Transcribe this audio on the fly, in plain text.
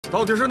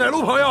到底是哪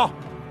路朋友？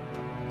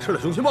吃了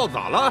熊心豹子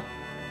咋了？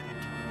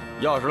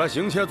要是来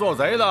行窃做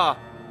贼的，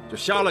就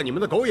瞎了你们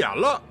的狗眼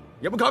了！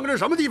也不看看这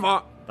什么地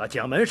方，把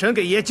蒋门神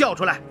给爷叫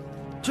出来！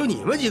就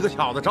你们几个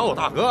小子找我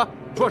大哥，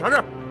说啥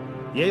事？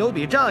爷有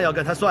笔账要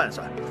跟他算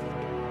算。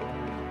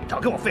少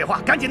跟我废话，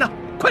赶紧的，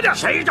快点！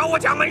谁找我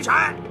蒋门神？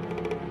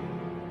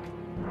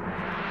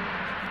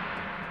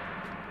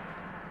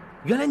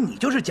原来你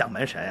就是蒋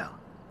门神啊！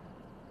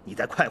你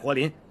在快活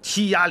林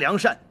欺压良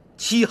善，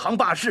欺行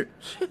霸市，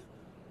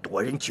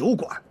夺人酒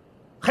馆，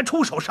还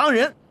出手伤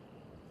人。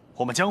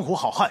我们江湖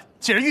好汉，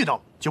既然遇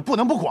到就不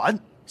能不管，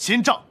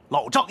新账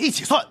老账一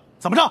起算，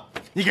怎么着？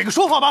你给个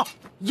说法吧。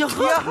呀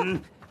呵，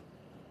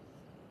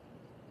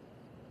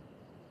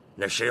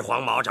那石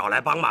黄毛找来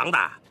帮忙的，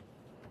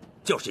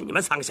就是你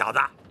们3个小子。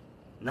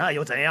那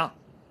又怎样？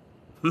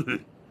哼哼，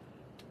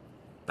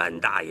本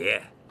大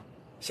爷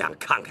想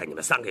看看你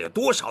们3个有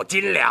多少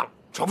斤两。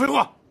少废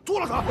话，剁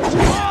了他！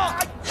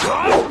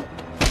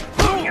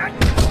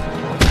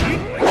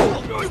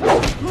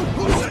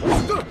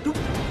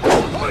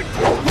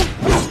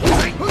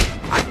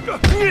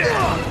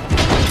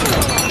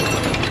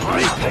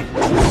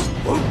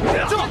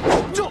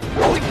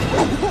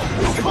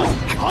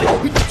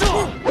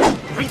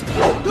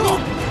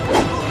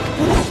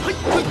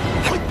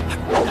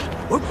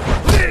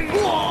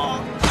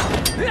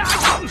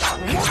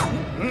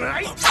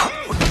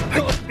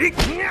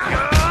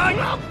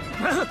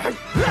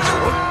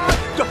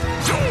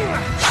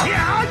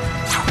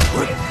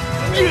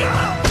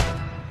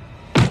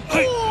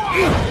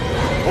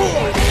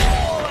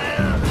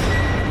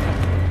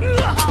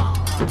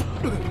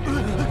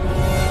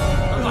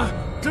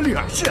真厉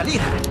害，是啊，厉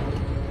害！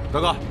大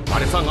哥，把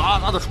这3个阿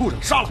达的畜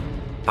生杀了，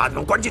把他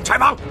们关进柴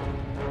房。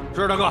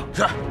是大哥，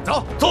是。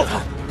走走走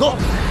走！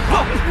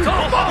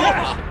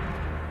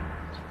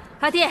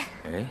阿弟，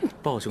哎，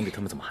豹兄弟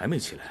他们怎么还没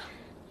起来啊？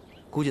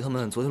估计他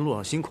们昨天路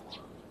上辛苦，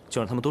就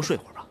让他们多睡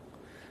会儿吧。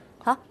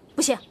啊，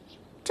不行，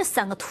这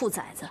3个兔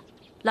崽子，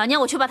老娘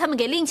我去把他们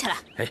给拎起来。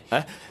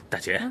哎，大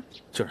姐，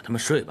就让他们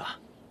睡吧。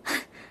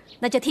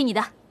那就听你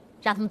的，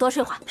让他们多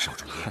睡会儿。少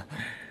主爷，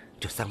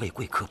这3位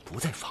贵客不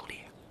在房里。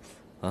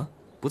啊，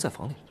不在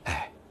房里。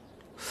哎，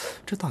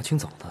这大清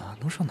早的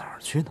能上哪儿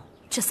去呢？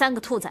这3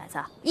个兔崽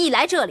子一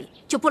来这里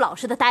就不老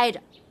实的待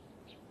着，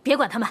别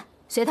管他们，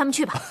随他们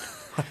去吧。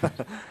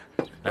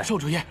少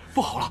主爷，不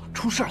好了，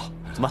出事了！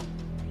怎么？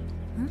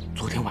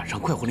昨天晚上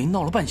快活林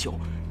闹了半宿，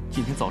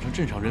今天早上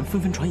镇上人纷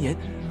纷传言，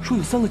说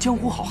有3个江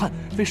湖好汉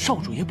为少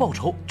主爷报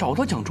仇，找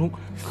到蒋忠，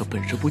可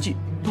本事不济，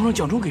都让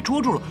蒋忠给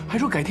捉住了，还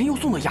说改天又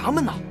送到衙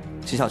门呢。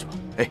先下去吧。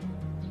哎，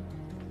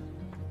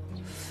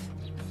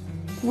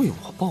为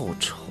我报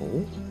仇，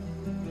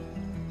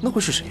那会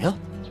是谁呀？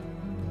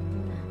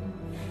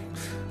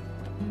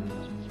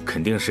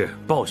肯定是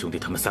豹兄弟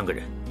他们3个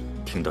人，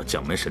听到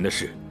蒋门神的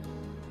事，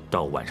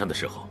到晚上的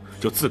时候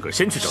就自个儿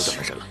先去找蒋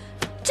门神了。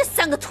这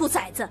3个兔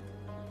崽子，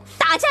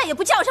打架也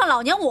不叫上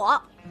老娘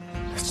我，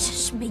真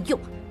是没用，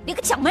连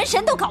个蒋门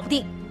神都搞不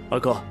定。二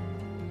哥，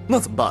那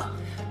怎么办？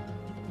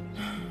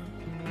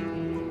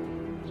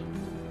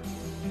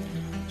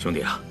兄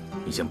弟啊，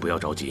你先不要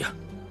着急啊，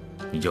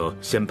你就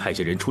先派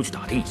些人出去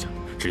打听一下，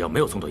只要没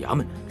有送到衙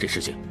门，这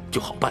事情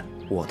就好办。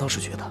我倒是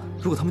觉得，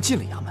如果他们进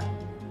了衙门，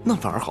那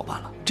反而好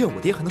办了，这样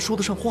我爹还能说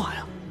得上话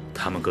呀。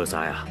他们哥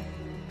仨呀，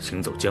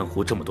行走江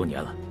湖这么多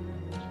年了，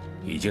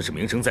已经是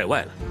名声在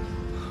外了，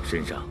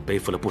身上背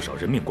负了不少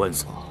人命官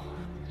司，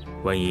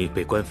万一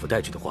被官府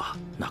带去的话，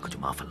那可就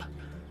麻烦了。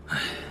哎，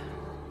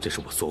这是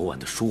我昨晚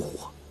的疏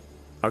忽。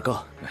二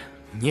哥，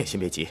你也先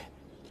别急，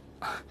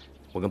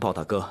我跟鲍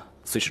大哥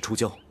虽是出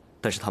交，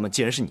但是他们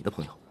既然是你的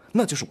朋友，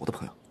那就是我的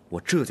朋友，我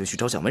这就去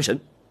找蒋门神，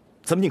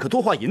咱们宁可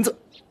多花银子，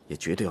也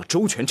绝对要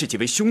周全这几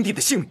位兄弟的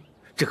性命。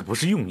这可不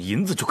是用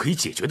银子就可以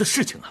解决的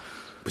事情啊！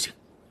不行，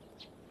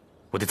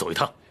我得走一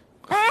趟。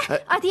哎，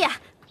二弟，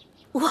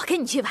我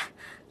跟你去吧。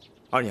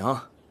二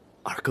娘，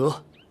二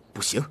哥，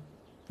不行，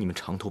你们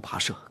长途跋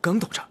涉，刚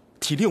到这儿，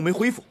体力又没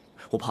恢复，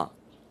我怕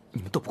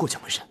你们斗不过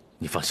蒋门神。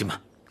你放心吧，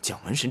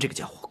蒋门神这个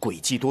家伙诡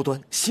计多端，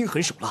心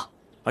狠手辣，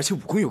而且武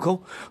功又高，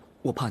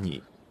我怕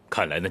你。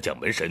看来那蒋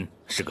门神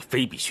是个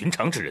非比寻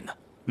常之人呢。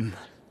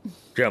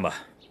这样吧，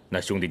那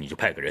兄弟你就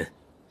派个人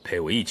陪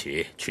我一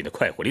起去那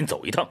快活林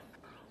走一趟。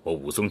我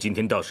武松今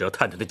天倒是要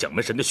探探那蒋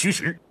门神的虚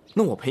实。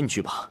那我陪你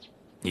去吧。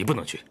你不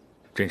能去，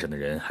镇上的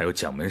人还有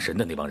蒋门神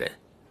的那帮人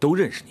都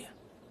认识你。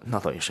那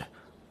倒也是，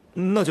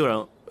那就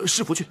让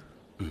师傅去。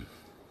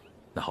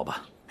那好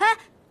吧。哎，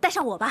带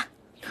上我吧。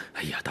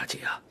哎呀，大姐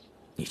啊，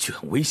你去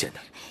很危险的。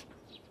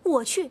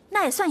我去，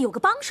那也算有个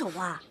帮手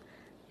啊。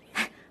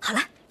好了，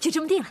就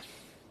这么定了。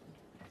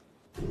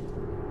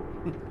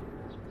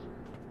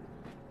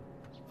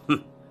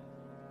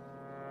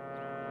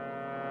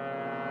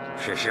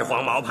是石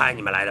黄毛派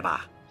你们来的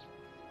吧？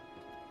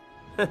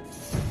哼，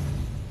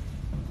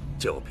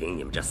就凭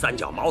你们这3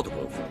脚猫的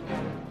功夫，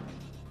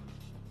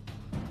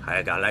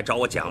还敢来找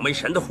我蒋门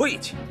神的晦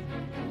气，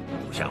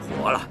不想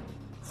活了，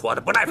活得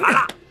不耐烦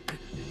了。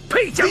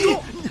呸！蒋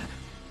忠，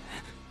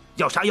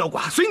要杀要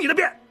剐随你的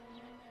便。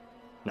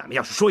俺们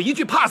要是说一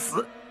句怕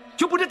死，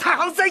就不是太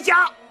行三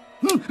峡。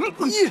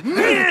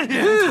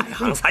太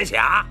行三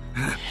峡，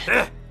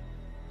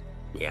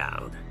娘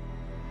的！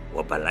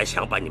我本来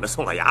想把你们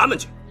送到衙门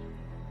去。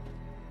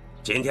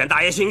今天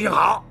大爷心情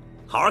好，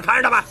好好看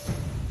着他们。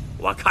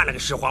我看那个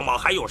石黄毛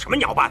还有什么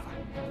鸟办法？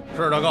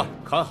是大哥，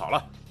看好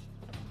了。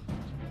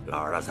老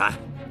二、老三，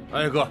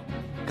哎哥，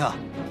哥，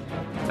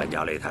咱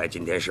家擂台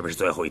今天是不是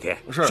最后一天？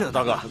是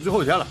大哥，最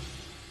后一天了。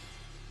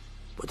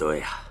不对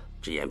呀，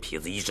这眼皮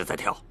子一直在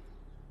跳，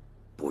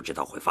不知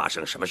道会发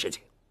生什么事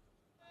情。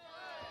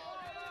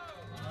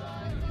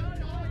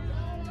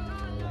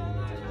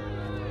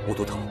吴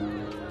都头，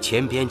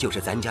前边就是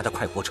咱家的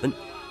快活村，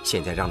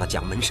现在让那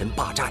蒋门神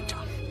霸占着。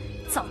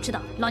早知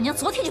道，老娘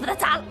昨天就把他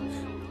砸了。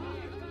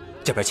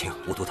这边请，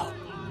吴都头，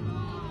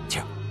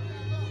请。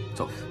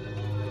走。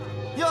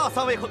哟，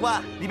三位客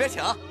官，里边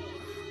请。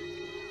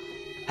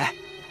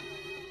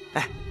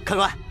哎，客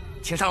官，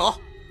请上楼。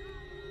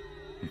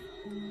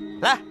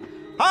来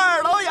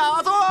，2楼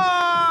雅座。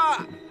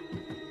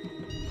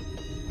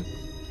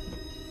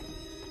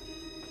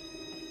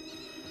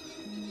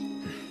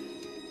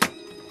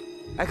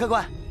哎，客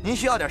官，您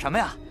需要点什么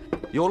呀？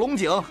有龙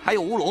井，还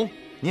有乌龙，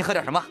您喝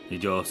点什么？你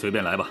就随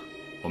便来吧，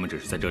我们只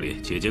是在这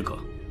里解解渴。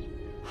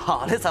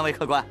好嘞，三位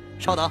客官，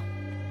稍等。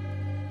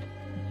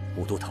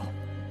吴都头，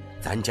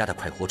咱家的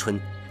快活村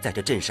在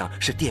这镇上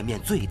是店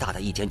面最大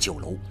的一间酒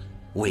楼，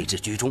位置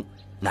居中，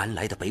南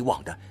来的北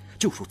往的，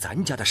就属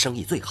咱家的生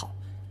意最好。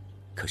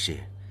可是，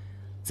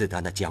自打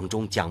那蒋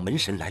中蒋门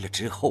神来了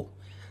之后，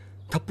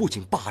他不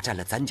仅霸占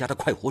了咱家的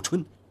快活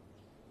村，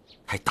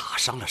还打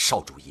伤了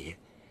少主爷。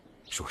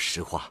说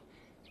实话，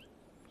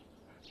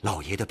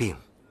老爷的病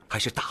还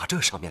是打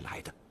这上面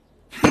来的。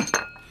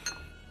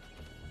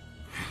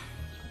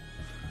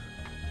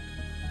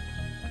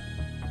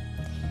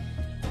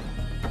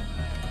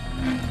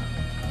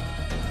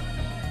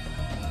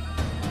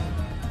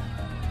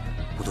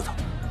吴都头，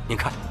您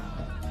看，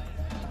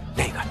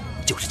那个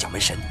就是蒋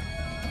门神。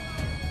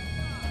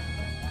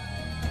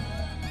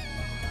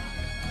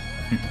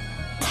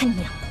他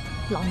娘，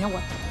老娘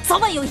我早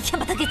晚有一天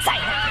把他给宰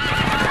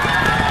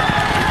了。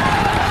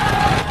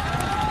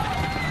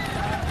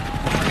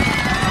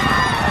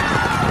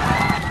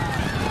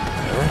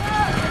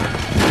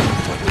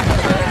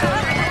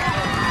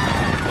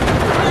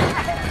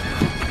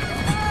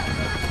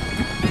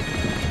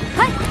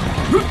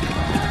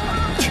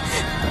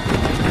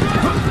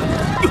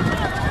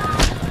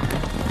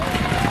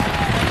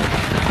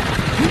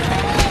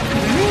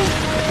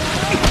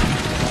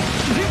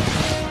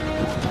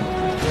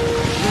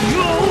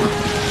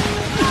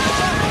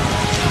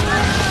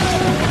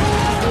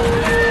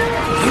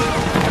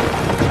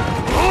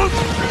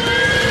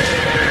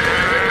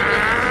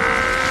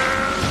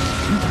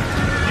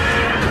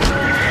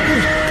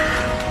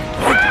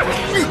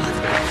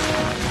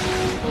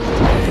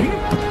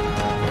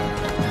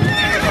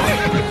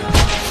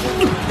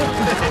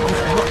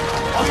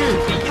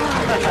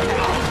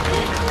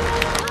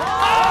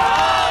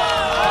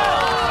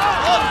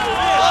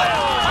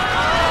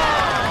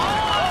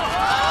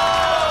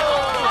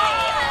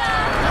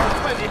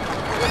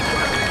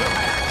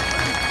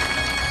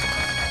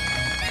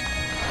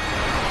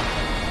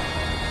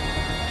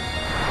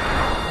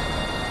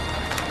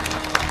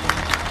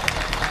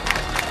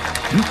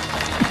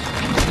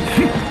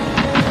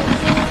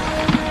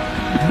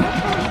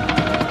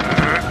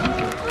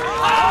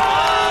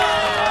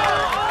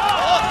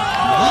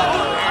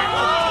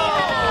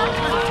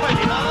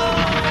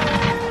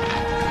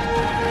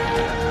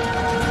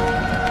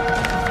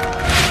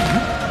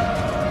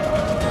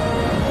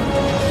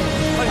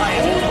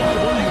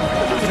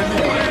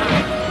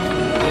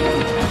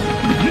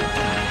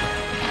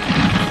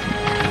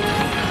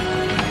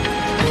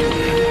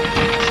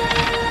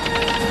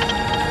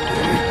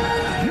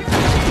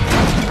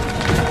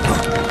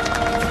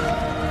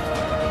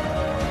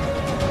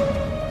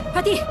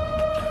二弟，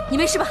你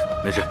没事吧？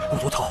没事。吴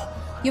都头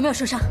有没有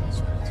受伤？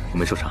我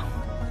没受伤。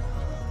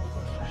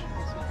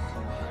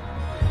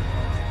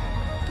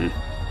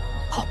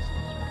好。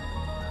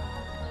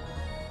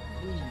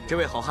这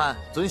位好汉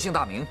尊姓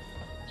大名？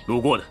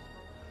路过的。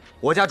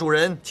我家主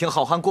人请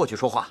好汉过去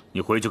说话。你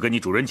回去跟你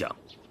主人讲，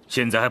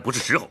现在还不是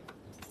时候，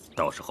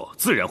到时候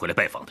自然会来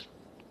拜访的。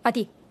二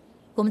弟，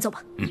我们走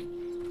吧。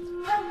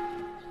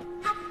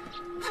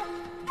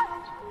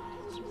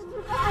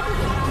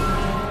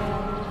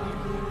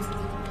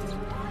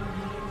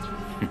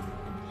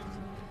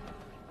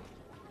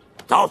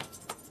走。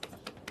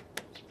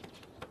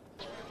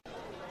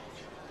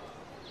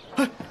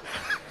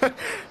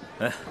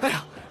哎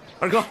呀，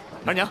二哥、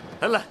二娘，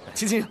来，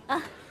请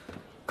啊，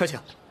快请。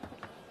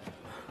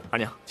二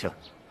娘，请。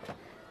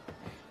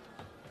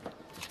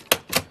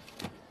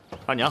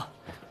二娘，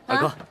二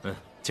哥，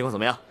情况怎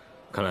么样？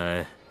看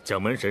来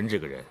蒋门神这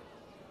个人，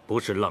不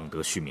是浪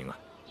得虚名啊。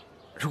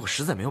如果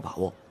实在没有把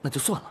握，那就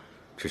算了。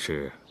只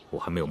是我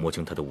还没有摸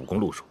清他的武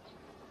功路数，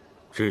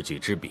知己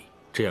知彼，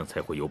这样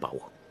才会有把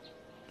握。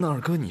那二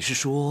哥，你是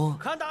说？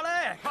看打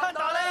擂，看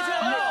打擂去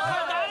了！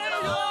看打擂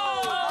喽！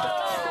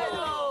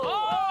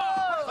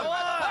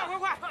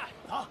快！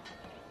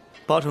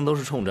报八成都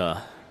是冲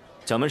着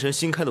蒋门神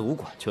新开的武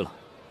馆去了。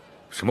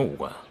什么武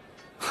馆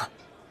啊？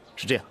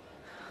是这样，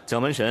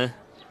蒋门神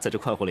在这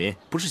快活林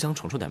不是想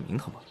闯出点名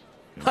堂吗？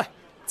嗨，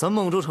咱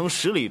孟州城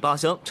10里8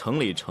乡，城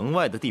里城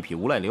外的地痞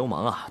无赖流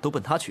氓啊，都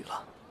奔他去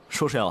了，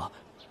说是要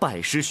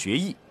拜师学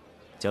艺。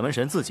蒋门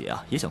神自己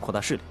啊也想扩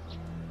大势力，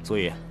所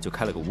以就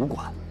开了个武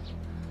馆。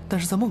但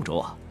是在孟州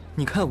啊，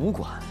你开武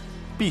馆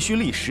必须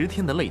立10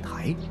天的擂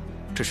台，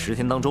这10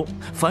天当中，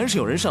凡是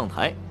有人上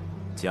台，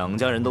蒋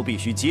家人都必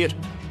须接着。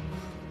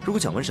如果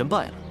蒋门神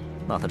败了，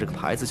那他这个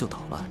牌子就倒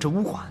了，这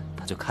武馆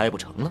他就开不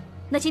成了。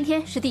那今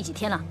天是第几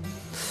天了？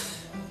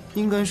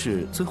应该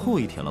是最后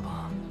一天了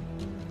吧？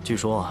据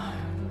说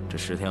这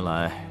10天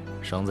来，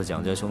伤在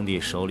蒋家兄弟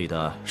手里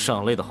的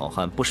上擂的好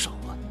汉不少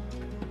啊。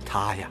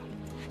他呀，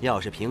要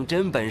是凭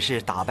真本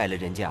事打败了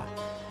人家，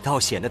倒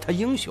显得他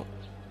英雄。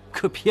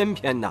可偏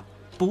偏呢，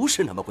不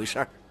是那么回事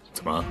儿。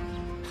怎么？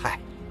嗨，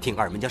听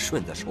二门家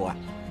顺子说啊，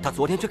他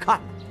昨天去看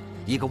了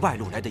一个外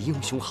路来的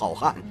英雄好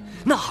汉，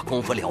那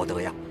功夫了得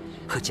呀，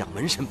和蒋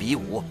门神比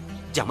武。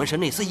蒋门神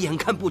那厮眼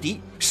看不敌，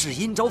使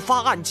阴招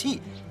发暗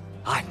器，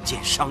暗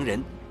箭伤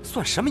人，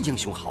算什么英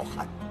雄好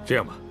汉？这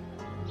样吧，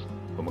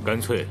我们干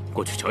脆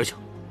过去瞧一瞧。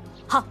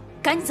好，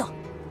赶紧走。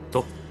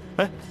走。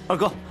哎，二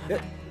哥。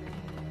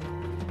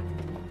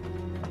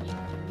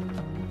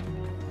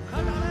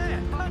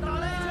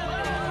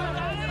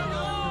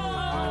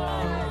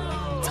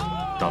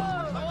到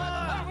了。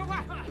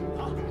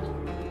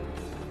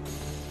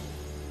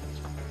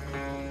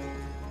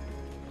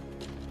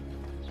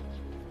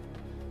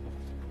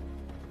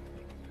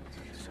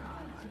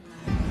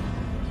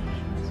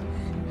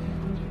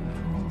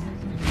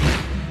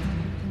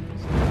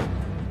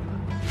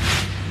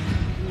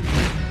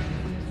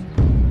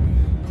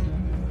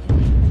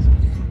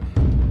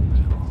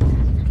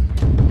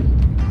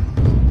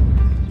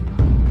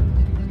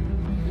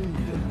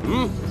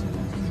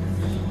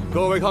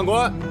各位看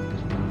官，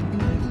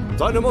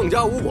咱这孟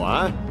家武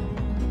馆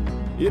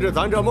依着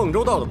咱这孟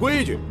州道的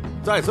规矩，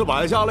在此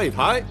摆下擂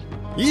台，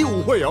以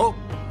武会友，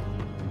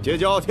结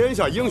交天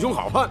下英雄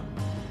好汉。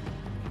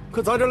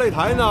可咱这擂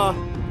台呢，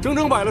整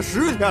整摆了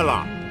10天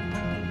了，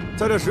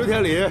在这10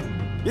天里，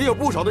也有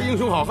不少的英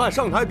雄好汉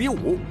上台比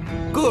武，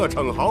各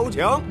逞豪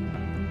强，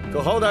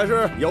可好歹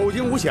是有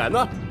惊无险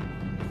呢。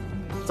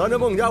咱这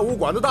孟家武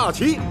馆的大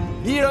旗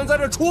依然在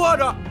这戳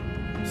着，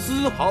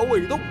丝毫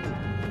未动。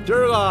今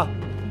儿个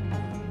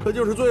可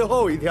就是最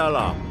后一天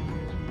了，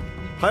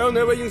还有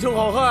哪位英雄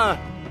好汉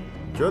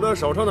觉得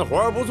手上的活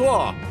儿不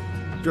错，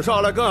就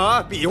上来跟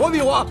俺比划比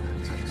划？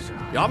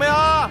有没有？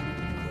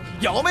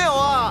有没有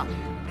啊？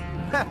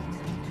嘿，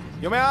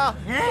有没有？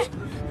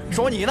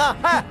说你呢？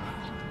嘿，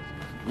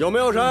有没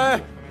有谁？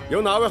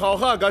有哪位好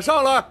汉敢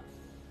上来？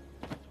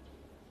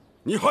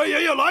你还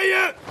言也来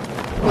也！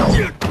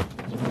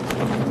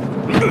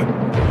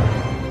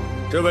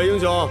这位英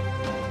雄，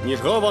你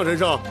是何方神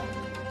圣？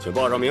请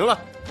报上名来。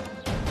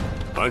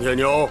韩铁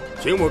牛，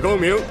姓不更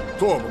名，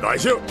坐不改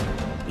姓，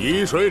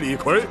沂水李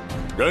逵，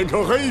人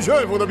称黑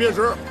旋风的便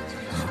是。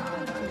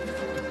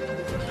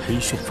黑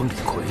旋风李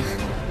逵。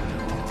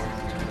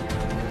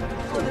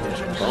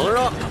等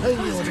着！哎呦，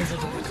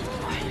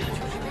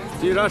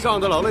既然上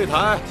得了擂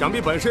台，想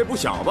必本事也不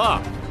小吧？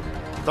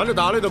咱这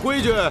打擂的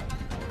规矩，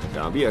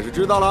想必也是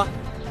知道了。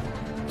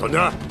孙子，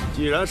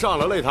既然上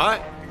了擂台，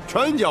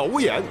拳脚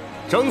无眼，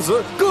生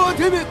死各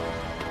天命。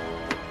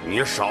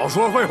你少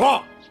说废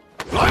话，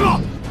来吧！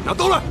那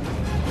都来！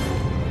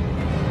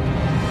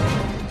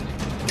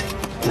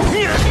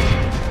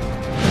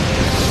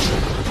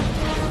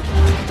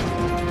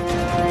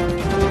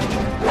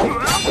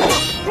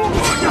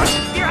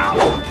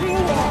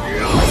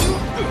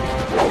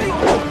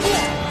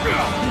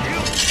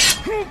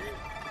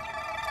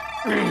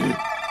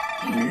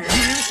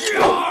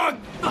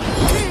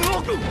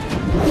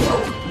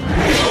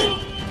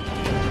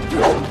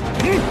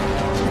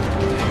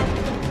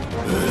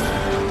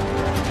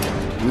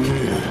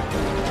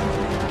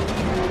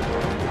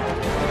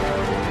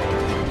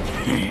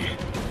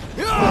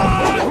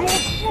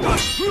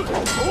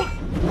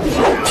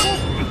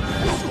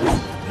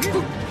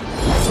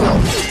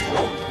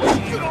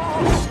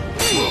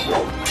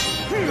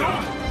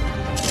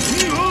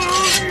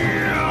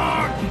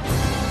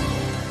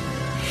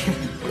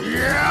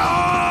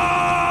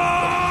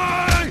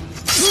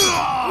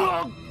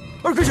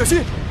二哥小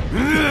心！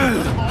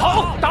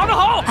好，打得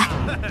好！哎，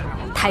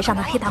台上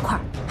的黑大块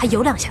还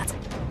有2下子，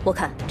我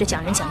看这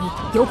蒋人蒋义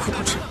有苦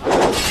头吃。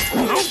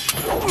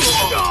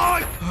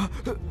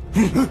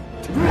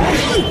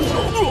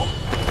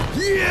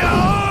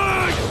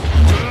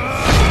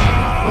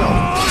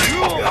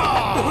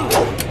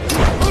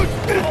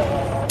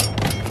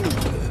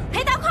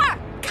黑大块，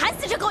砍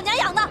死这狗娘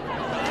养的！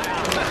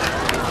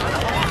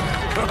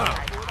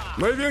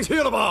没兵器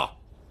了吧？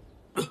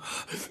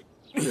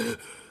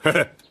嘿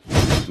嘿，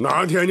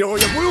那铁牛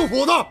也不用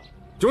斧子，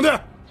兄弟，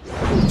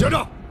接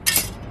着。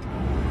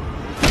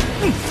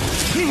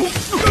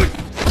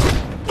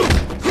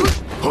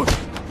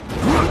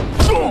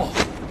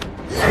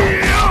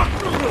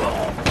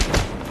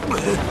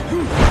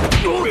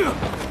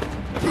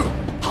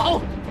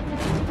好，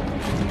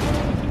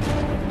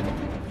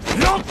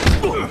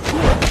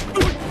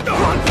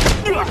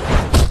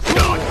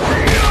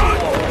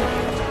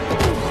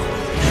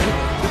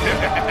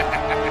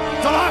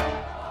再来！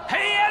黑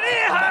爷厉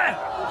害！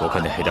我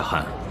看那黑大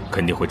汉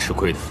肯定会吃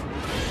亏的。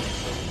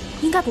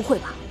应该不会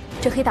吧？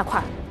这黑大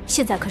块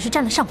现在可是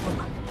占了上风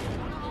了。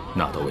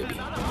那倒未必。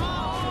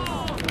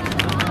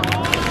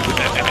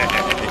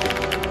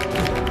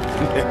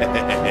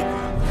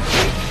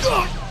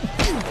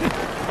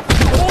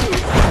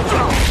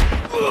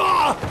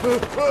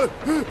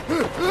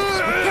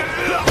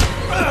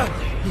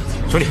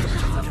兄弟，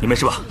你没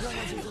事吧？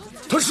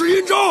他使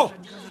阴招。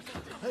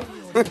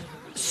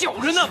小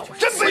人呢？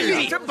真卑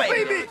鄙！真卑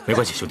鄙！没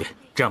关系，兄弟，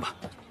这样吧，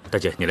大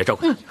姐你来照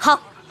顾。好。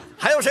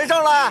还有谁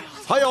上来？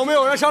还有没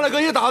有人上来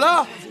跟你打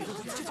的？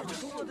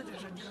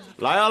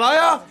来呀来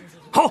呀！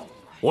好，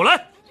我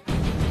来。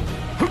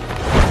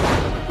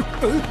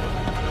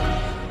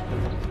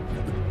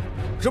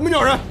什么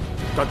鸟人，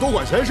敢多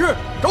管闲事，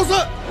找死！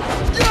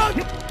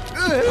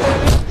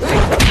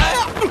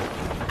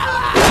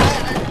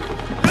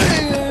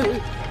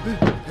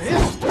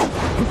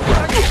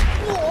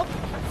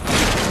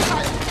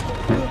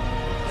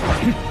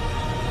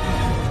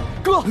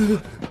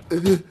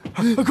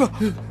哥，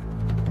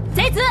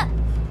贼子，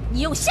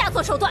你用下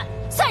作手段，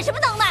算什么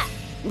能耐？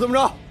你怎么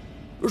着？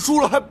输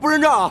了还不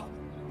认账啊？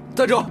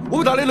再者，我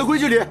们打猎的规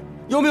矩里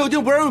有没有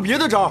定不让用别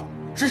的招？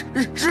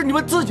是你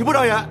们自己不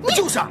长眼。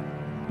就是啊，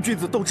君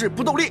子斗智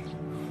不斗力，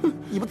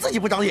你们自己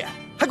不长眼，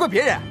还怪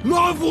别人？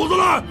拿斧子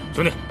来！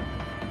兄弟，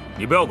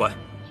你不要管，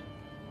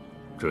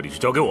这里就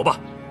交给我吧。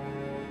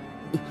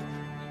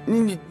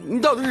你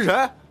到底是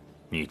谁？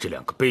你这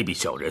两个卑鄙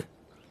小人，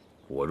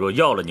我若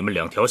要了你们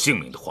2条性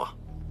命的话，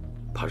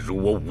怕辱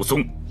我武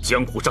松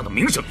江湖上的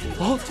名声。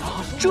啊，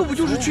这不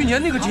就是去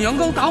年那个景阳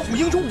冈打虎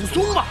英雄武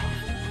松吗？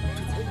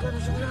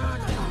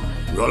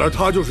原来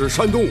他就是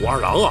山东武二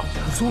郎啊！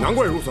难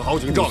怪如此豪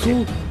情壮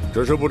烈。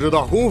只是不知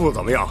道功夫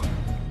怎么样，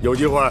有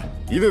机会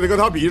一定得跟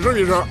他比试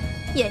比试。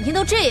眼睛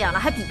都这样了，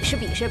还比试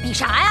比试？比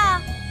啥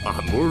呀？俺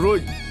不是说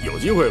有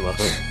机会吗？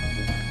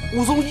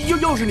武松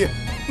又是你，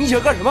你想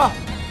干什么？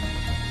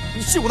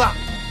你秀的，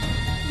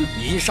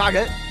你因杀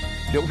人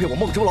流配我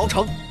孟州牢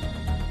城，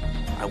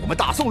按我们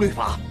大宋律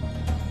法，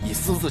你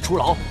私自出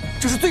牢，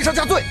这是罪上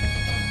加罪。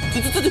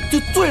罪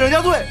上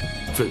加罪，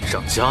罪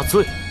上加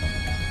罪。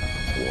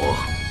我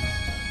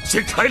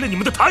先拆了你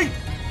们的台。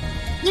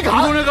你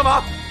敢动人干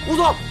嘛？武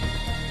松！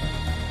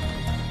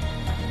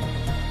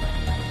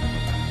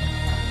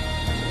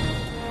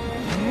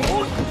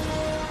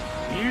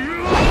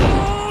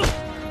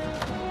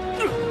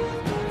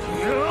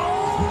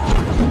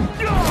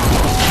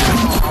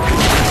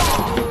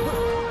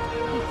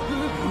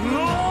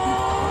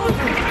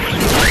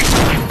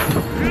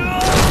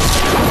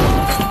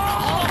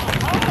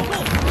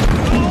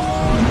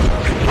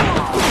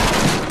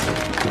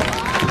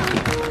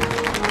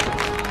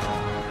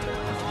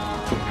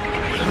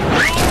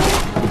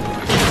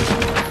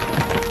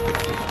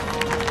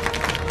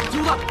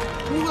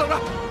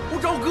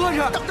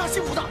等着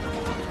辛苦的。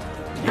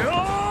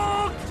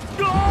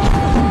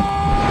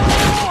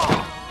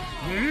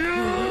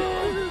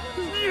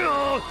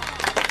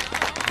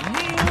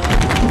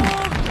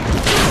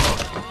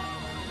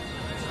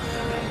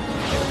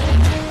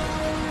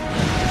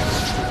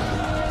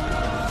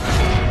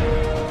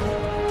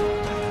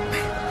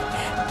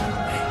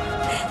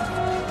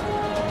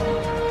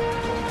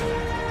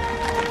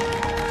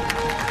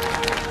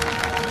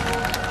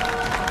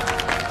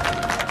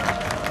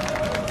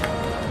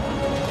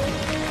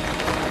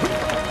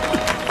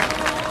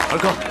二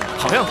哥，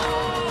好样的！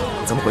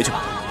咱们回去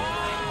吧。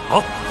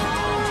好。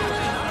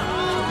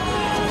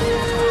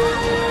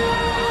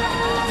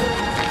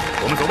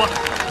我们走吧。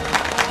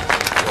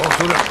走，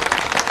兄弟。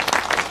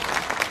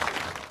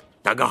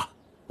大哥，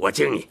我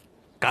敬你。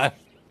干。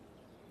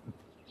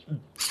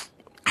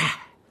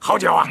好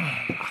酒啊！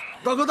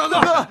大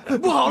哥，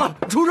不好了，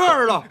出事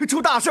儿了，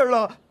出大事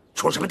了！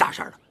出什么大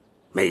事了？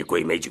没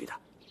规没矩的，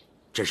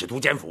这是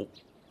都监府，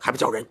还不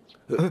叫人？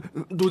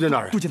都监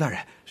大人，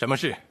什么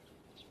事？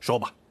说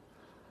吧。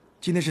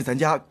今天是咱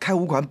家开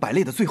武馆摆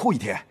擂的最后一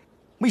天，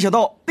没想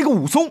到那个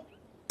武松，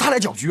他来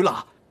搅局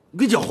了，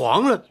给搅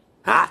黄了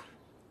啊！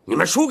你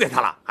们输给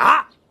他了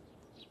啊？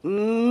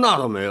那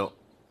倒没有，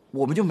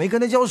我们就没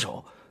跟他交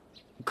手。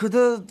可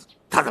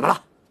他怎么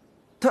了？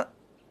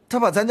他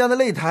把咱家的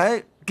擂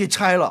台给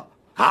拆了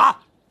啊！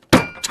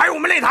拆我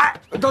们擂台！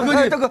大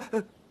哥，大哥，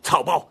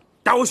草包，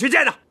带我去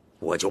见他！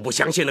我就不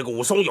相信那个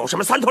武松有什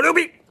么三头六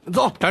臂。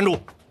走，站住！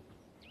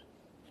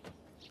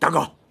大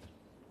哥，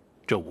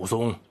这武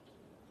松。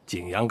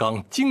景阳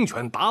冈精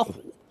拳打虎，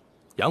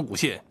阳谷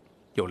县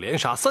又连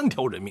杀3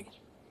条人命，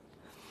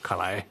看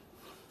来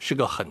是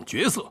个狠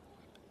角色。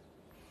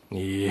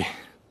你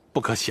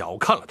不可小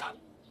看了他。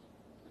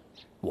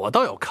我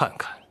倒要看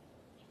看，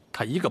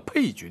他一个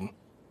配军，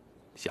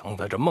想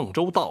在这孟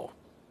州道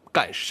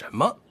干什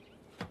么？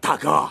大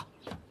哥，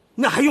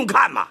那还用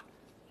看吗？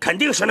肯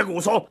定是那个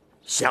武松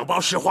想报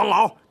始皇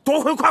牢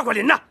夺回快活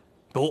林呢。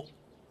不，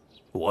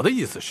我的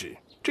意思是，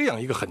这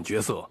样一个狠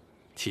角色。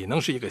岂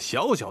能是一个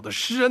小小的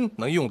施恩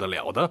能用得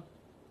了的？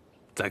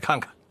再看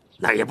看。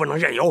那也不能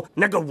任由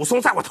那个武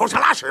松在我头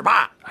上拉屎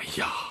吧？哎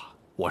呀，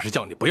我是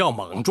叫你不要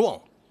莽撞，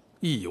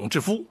义勇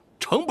之夫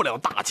成不了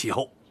大气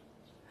候。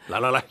来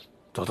来来，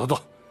坐坐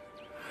坐，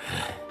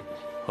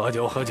喝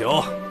酒喝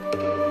酒。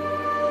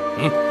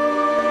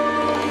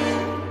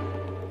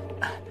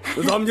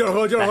咱们接着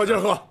喝，接着喝，接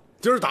着喝。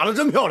今儿打得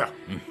真漂亮。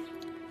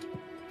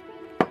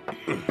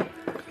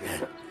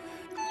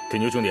铁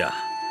牛兄弟啊，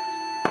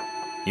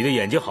你的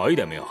眼睛好一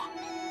点没有？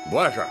不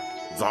碍事，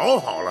早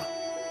好了。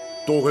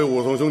多亏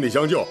武松兄弟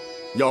相救，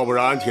要不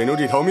然铁牛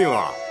这条命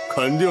啊，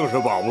肯定是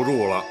保不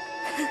住了。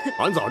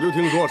俺早就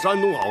听说山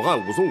东好汉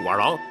武松武二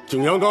郎，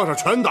景阳冈是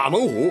拳打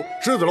猛虎，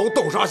狮子楼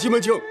斗杀西门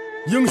庆，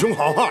英雄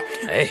好汉。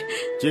哎，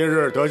今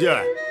日得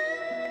见，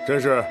真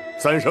是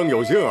三生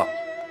有幸啊！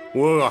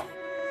吴哥哥，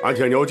俺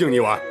铁牛敬你一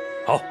碗。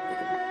好，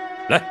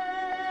来。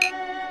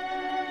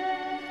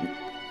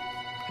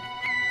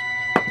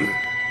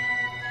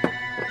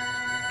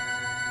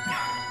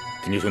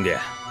铁牛兄弟，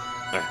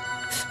哎，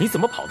你怎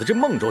么跑到这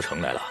孟州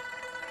城来了？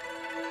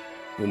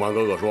不瞒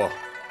哥哥说，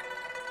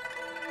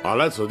俺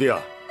来此地啊，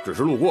只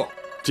是路过，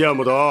见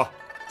不得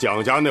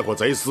蒋家那伙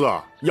贼厮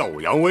啊耀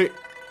武扬威，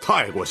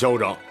太过嚣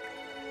张，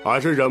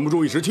俺是忍不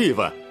住一时气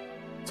愤，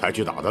才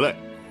去打的嘞。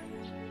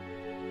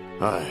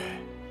哎，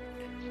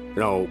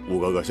让武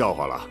哥哥笑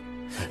话了。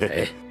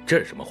哎，这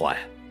是什么话呀？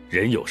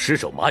人有失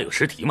手，马有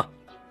失蹄嘛。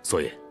所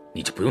以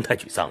你就不用太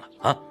沮丧了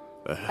啊。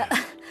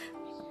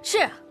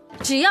是，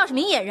只要是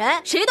明眼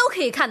人，谁都可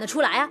以看得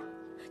出来啊。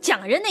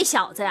蒋人那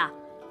小子呀，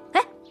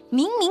哎，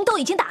明明都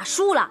已经打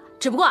输了，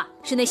只不过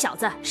是那小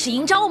子使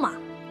阴招嘛。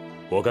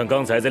我看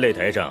刚才在擂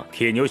台上，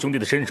铁牛兄弟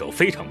的身手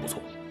非常不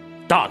错，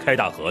大开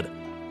大合的，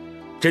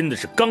真的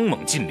是刚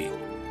猛劲利。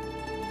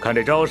看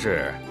这招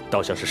式，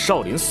倒像是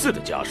少林寺的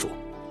家术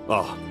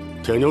啊。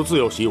铁牛自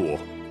幼习武，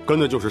跟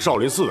的就是少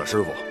林寺的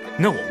师傅。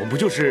那我们不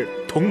就是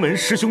同门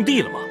师兄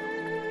弟了吗？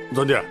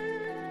怎地，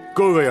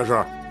哥哥也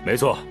是？没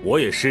错，我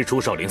也师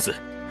出少林寺，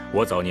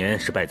我早年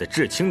是拜在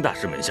智清大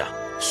师门下，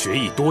学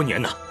艺多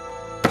年呢。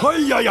哎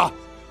呀呀，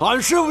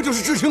俺师傅就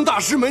是智清大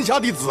师门下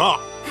弟子啊！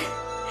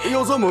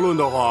要这么论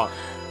的话，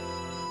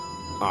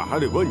俺还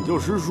得管你叫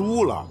师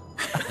叔了。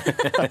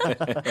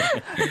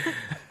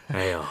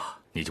哎呦，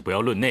你就不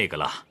要论那个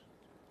了。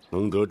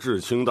能得智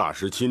清大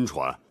师亲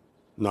传，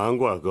难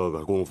怪哥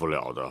哥功夫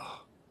了得，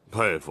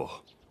佩服。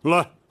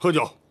来，喝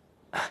酒。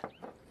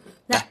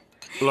来，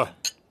来。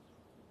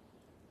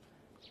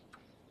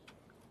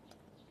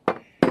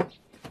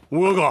吴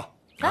哥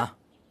哥，啊，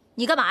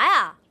你干嘛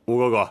呀？吴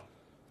哥哥，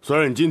虽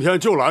然你今天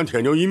救了俺铁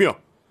牛一命，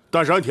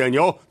但是俺铁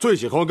牛最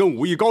喜欢跟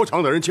武艺高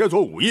强的人切磋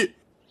武艺。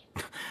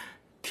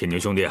铁牛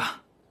兄弟啊，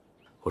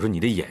我说你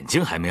的眼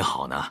睛还没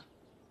好呢，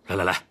来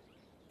来来，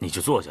你就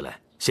坐下来，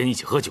先一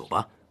起喝酒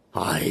吧。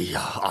哎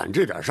呀，俺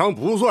这点伤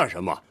不算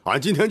什么，俺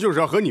今天就是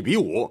要和你比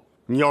武，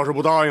你要是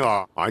不答应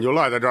啊，俺就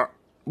赖在这儿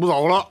不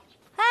走了。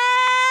哎，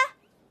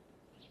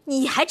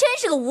你还真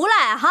是个无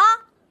赖哈！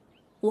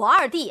我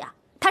二弟啊，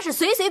他是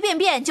随随便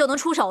便就能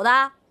出手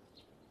的。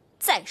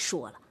再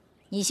说了，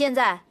你现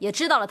在也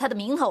知道了他的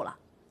名头了，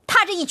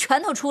他这一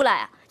拳头出来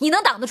啊，你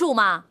能挡得住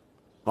吗？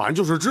俺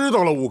就是知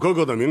道了武哥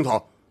哥的名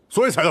头，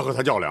所以才要和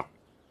他较量。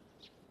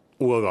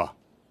武哥哥，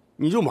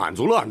你就满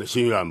足了俺的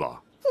心愿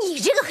吧。你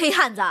这个黑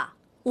汉子，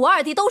我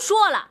二弟都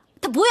说了，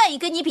他不愿意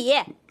跟你比。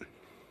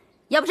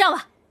要不这样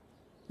吧，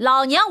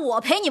老娘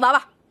我陪你玩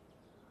玩。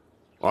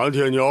俺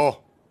铁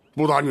牛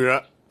不打女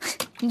人。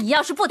你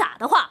要是不打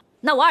的话，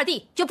那我二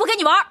弟就不跟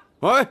你玩。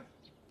哎，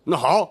那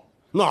好，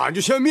那俺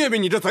就先灭灭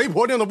你这贼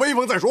婆娘的威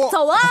风再说。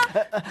走啊！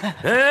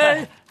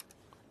哎，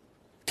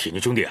铁牛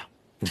兄弟啊，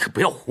你可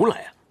不要胡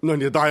来啊！那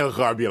你答应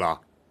和俺比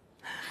了？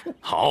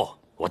好，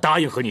我答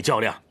应和你较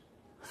量，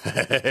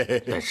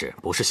但是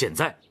不是现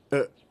在？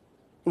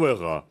为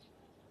何？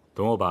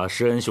等我把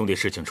施恩兄弟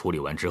事情处理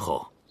完之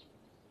后，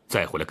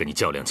再回来跟你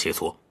较量切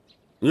磋。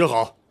也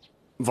好，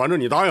反正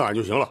你答应俺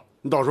就行了，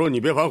到时候你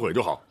别反悔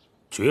就好。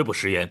绝不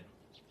食言。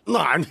那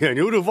俺铁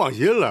牛就放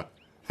心了。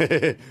嘿嘿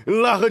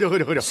嘿，来喝酒喝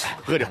酒喝酒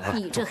喝酒。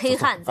你这黑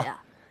汉子呀，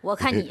我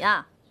看你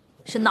呀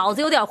是脑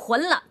子有点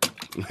混了。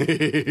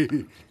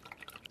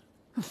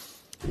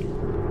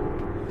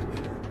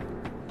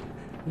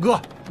哥，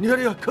你看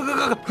这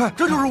个，看，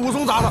这就是武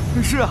松砸的。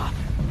是啊，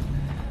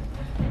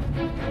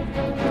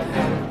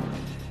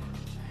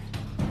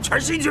全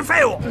是一群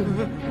废物，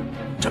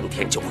整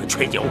天就会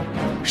吹牛，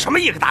什么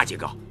一个大几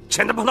个，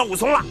现在碰到武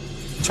松了，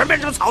全变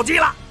成草鸡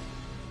了，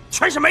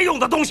全是没用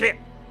的东西。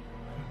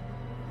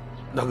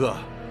大哥，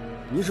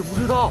您是不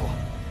知道啊，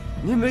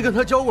您没跟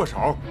他交过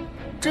手，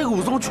这个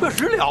武松确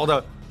实了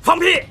得。放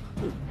屁！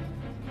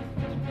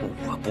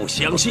我不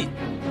相信，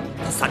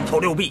三头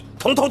六臂，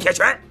铜头铁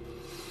拳。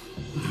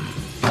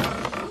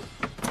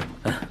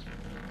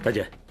大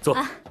姐，坐。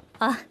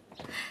啊。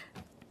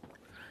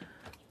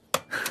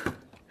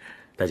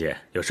大姐，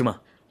有事吗？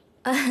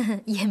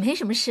也没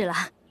什么事了。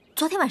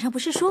昨天晚上不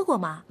是说过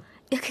吗？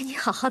要跟你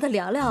好好的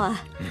聊聊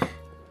啊。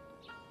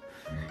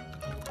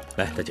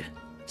来，大姐，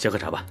先喝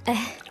茶吧。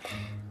哎，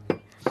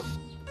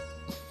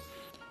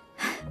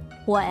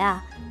我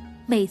呀，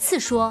每次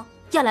说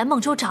要来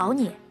孟州找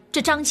你，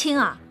这张青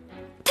啊，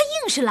他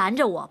硬是拦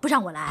着我不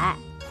让我来。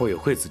我也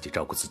会自己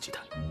照顾自己的，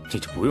你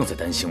就不用再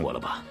担心我了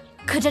吧？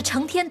可这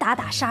成天打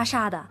打杀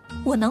杀的，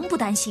我能不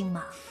担心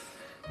吗？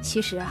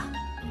其实啊，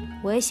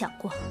我也想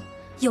过，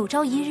有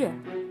朝一日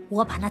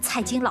我把那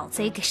蔡京老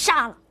贼给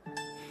杀了，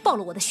报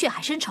了我的血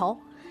海深仇，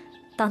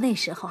到那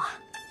时候啊，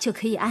就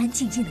可以安安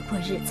静静的过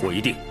日子。我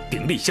一定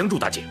鼎力相助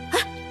大姐。哎，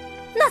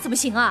那怎么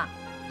行啊？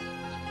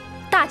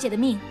大姐的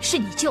命是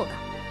你救的，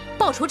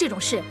报仇这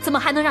种事怎么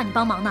还能让你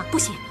帮忙呢？不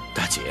行。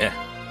大姐，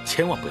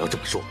千万不要这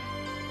么说。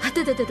啊，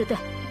对，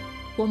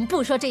我们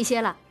不说这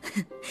些了。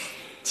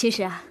其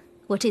实啊，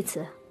我这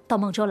次到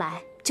孟州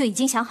来就已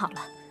经想好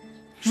了，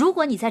如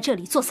果你在这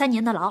里坐3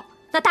年的牢，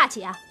那大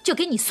姐啊就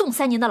给你送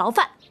3年的牢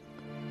饭。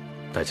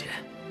大姐，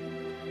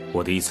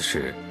我的意思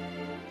是，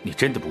你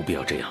真的不必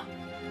要这样，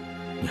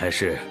你还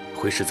是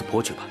回十字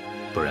坡去吧，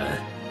不然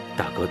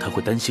大哥他会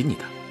担心你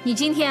的。你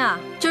今天啊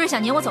就是想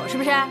撵我走是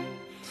不是？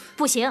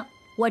不行，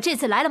我这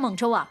次来了孟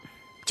州啊，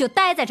就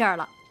待在这儿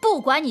了，不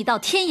管你到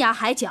天涯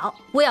海角，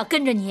我要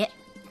跟着你。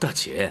大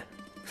姐，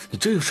你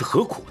这又是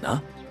何苦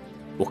呢？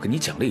我跟你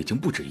讲了已经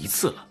不止1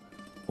次了，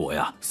我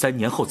呀3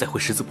年后再回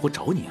十字坡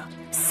找你啊。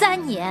3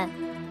年？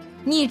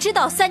你知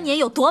道3年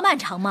有多漫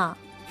长吗？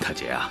大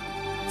姐啊，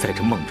在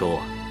这孟州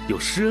啊有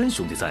施恩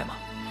兄弟在吗？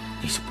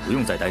你就不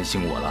用再担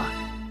心我了。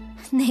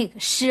那个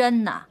施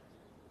恩呐，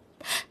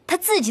他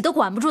自己都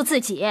管不住自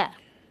己，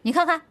你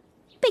看看，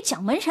被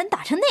蒋门神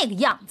打成那个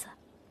样子，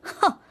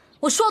哼，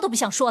我说都不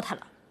想说他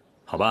了。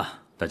好吧，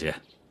大姐，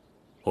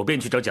我便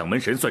去找蒋门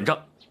神算账，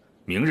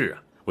明日啊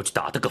我去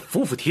打他个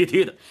服服帖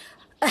帖的。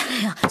哎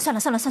呀，算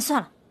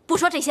了，不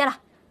说这些了。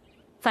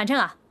反正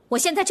啊，我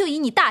现在就以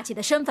你大姐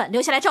的身份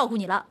留下来照顾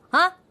你了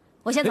啊！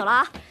我先走了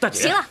啊。大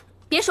姐，行了，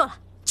别说了，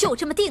就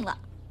这么定了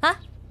啊！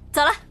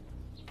走了。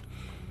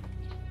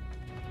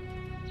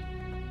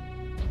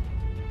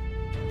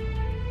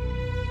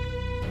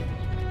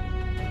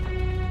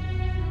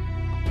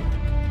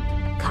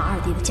看二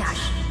弟的架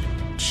势，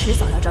迟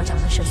早要找蒋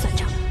门神算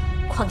账。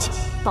况且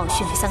暴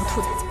旭那3个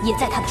兔崽子也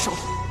在他的手里，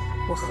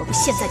我何不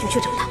现在就去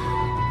找他，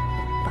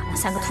把那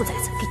3个兔崽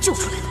子给救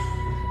出来呢？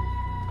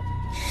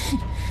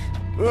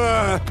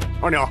哎，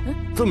二娘，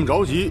这么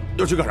着急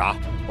要去干啥？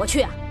我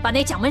去啊，把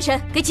那蒋门神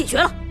给解决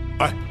了。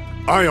哎，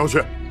俺要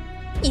去。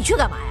你去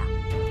干嘛呀？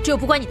这又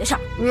不关你的事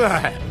儿。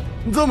哎，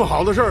这么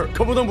好的事儿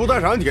可不能不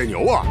带上俺铁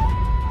牛啊！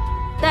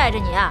带着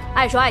你啊，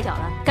碍手碍脚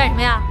的干什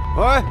么呀？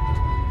哎，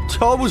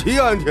瞧不起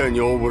俺铁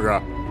牛不是？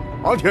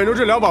俺铁牛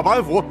这2把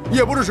板斧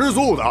也不是吃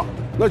素的。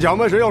那蒋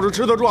门神要是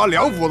吃得住俺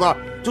2斧子，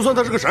就算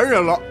他是个神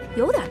人了。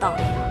有点道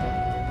理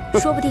啊，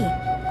说不定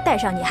带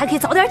上你还可以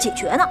早点解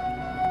决呢。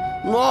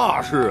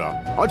那是啊，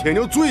俺铁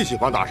牛最喜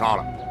欢打杀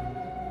了，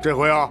这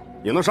回啊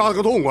也能杀得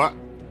个痛快，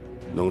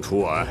能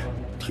出俺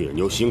铁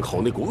牛心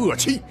口那股恶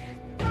气。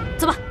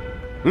走吧。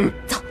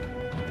走。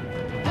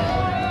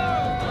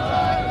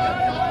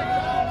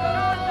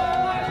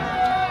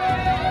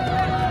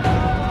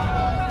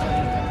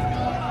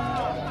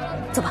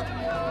走吧。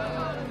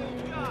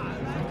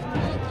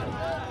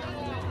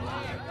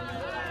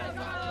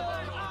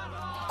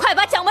快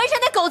把蒋门神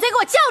那狗贼给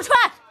我叫出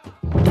来！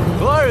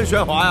何人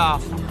喧哗呀？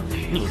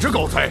你这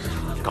狗贼，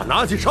敢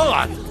拿起伤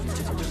俺，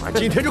俺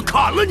今天就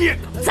砍了你！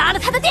砸了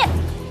他的店！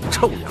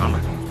臭娘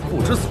们，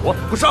不知死活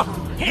不上！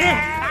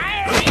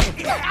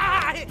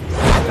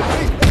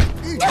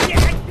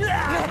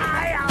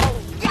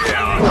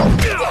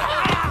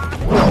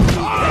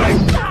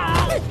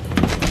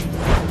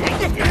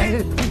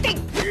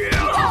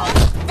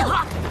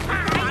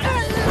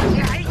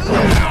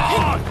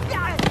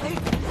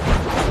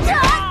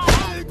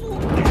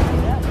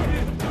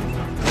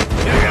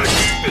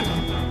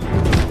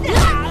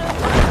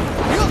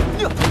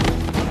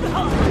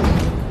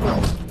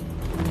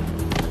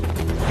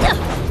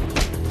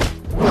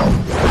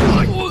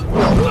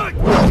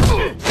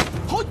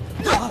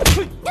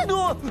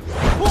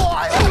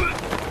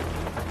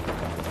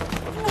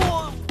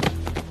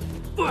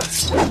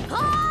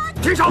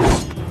停手！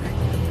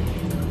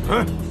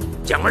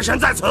蒋门神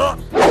在此。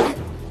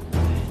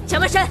蒋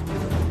门神，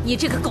你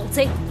这个狗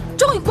贼，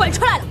终于滚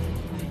出来了！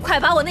快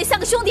把我那3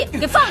个兄弟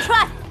给放出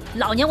来！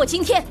老娘我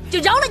今天就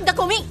饶了你的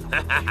狗命！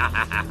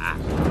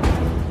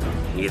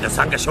你的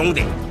3个兄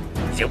弟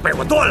已经被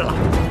我炖了。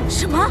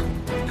什么？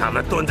他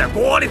们炖在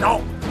锅里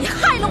头。你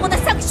害了我那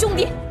3个兄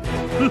弟！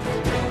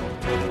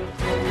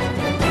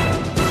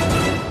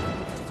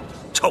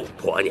臭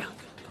婆娘！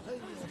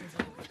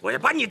我要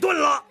把你炖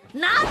了！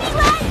拿命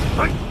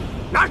来！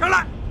拿上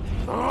来！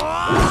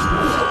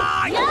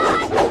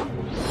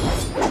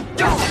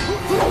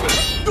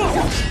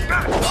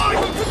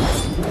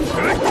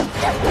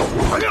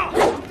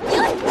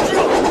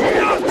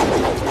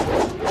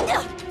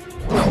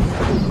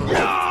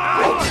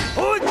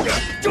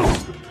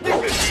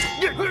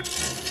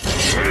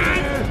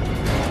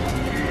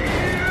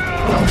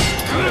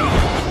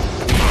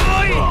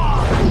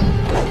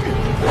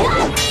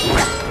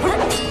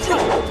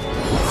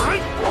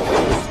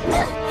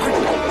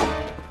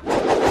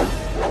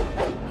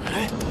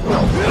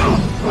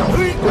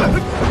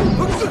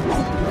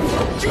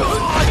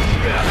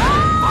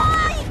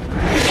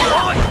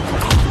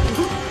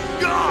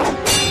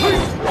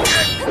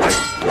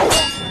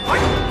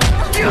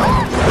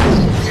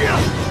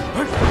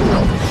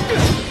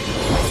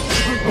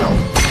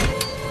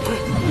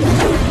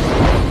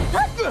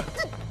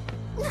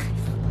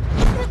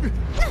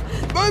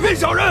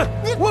小人，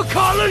我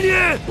砍了你！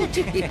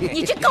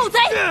你这狗贼！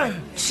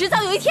迟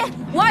早有一天，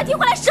我二弟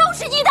会来收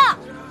拾你的。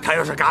他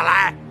要是敢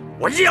来，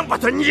我一样把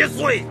他捏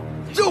碎。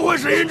这会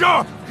是阴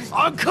招，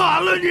俺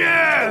砍了你！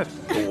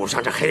堵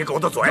上这黑狗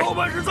的嘴！有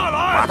本事再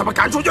来，把他们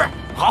赶出去！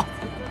好，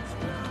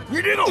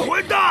你这个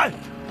混蛋，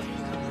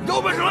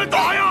有本事来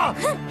打呀！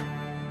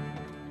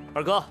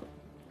二哥，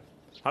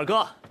二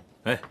哥，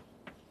哎，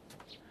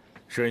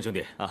诗人兄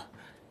弟啊，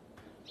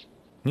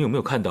你有没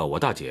有看到我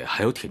大姐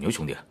还有铁牛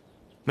兄弟？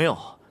没有，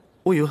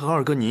我以为和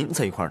二哥您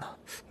在一块呢。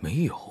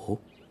没有，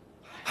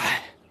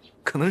哎，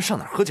可能是上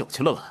哪儿喝酒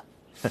去了吧。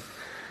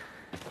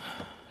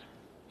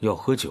要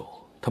喝酒，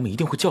他们一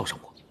定会叫上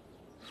我。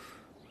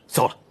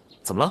糟了，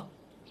怎么了？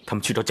他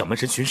们去找蒋门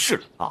神巡视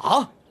了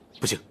啊！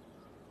不行，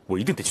我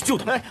一定得去救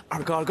他们。哎，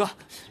二哥，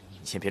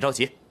你先别着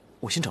急，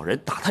我先找人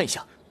打探一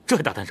下。这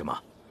还打探什么？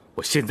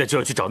我现在就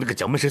要去找那个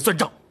蒋门神算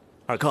账。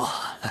二哥，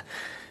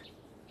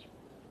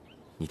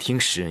你听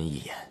诗人一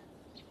言，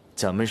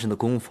蒋门神的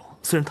功夫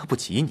虽然他不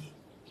及你，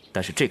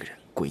但是这个人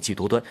诡计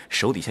多端，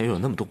手底下又有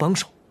那么多帮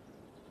手，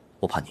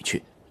我怕你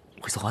去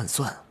会遭暗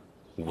算啊。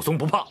武松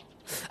不怕。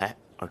哎，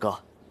二哥，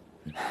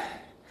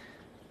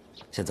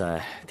现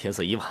在天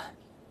色已晚，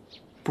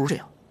不如这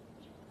样，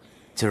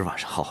今儿晚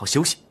上好好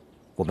休息，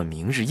我们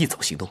明日一早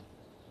行动。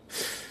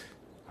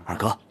二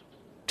哥，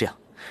这样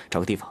找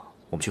个地方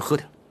我们去喝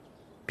点，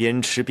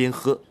边吃边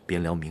喝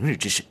边聊明日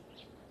之事，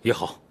也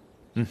好。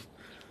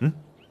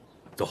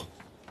走。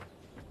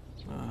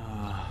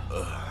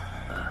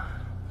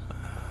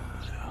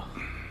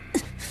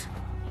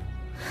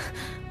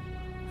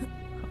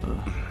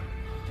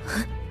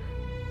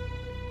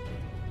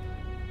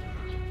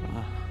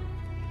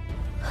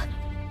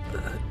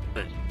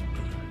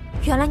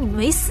原来你们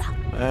没死啊！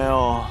没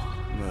有，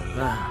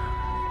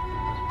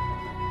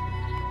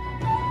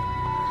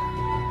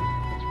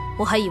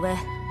我还以为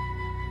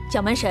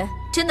蒋门神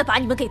真的把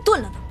你们给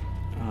炖了呢。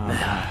哎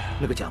呀，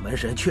那个蒋门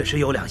神确实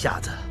有两下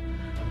子，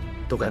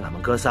都怪俺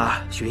们哥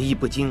仨学艺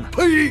不精啊！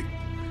呸！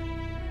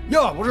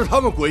要不是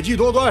他们诡计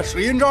多端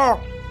使阴招，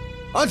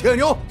俺铁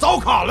牛早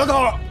砍了他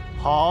了。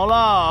好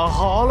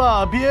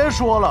了，别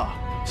说了。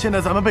现在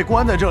咱们被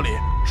关在这里，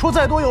说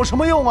再多有什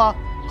么用啊？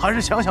还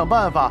是想想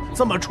办法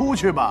怎么出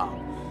去吧。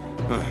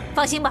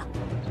放心吧，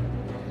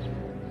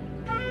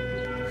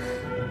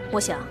我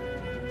想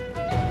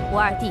我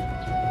二弟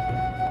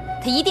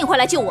他一定会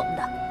来救我们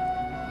的。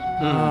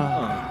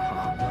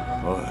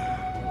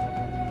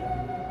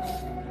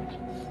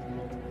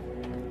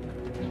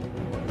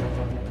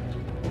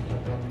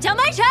蒋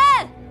门神，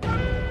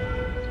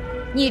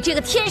你这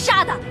个天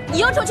杀的，你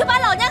有种就把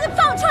老娘给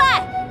放出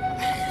来！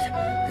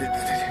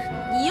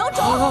你有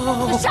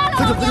种就杀了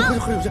老娘！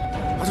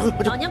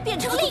老娘变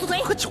成厉鬼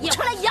也会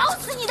来咬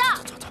死你的！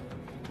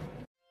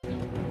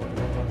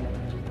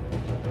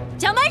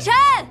蒋门神，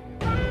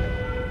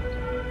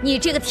你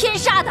这个天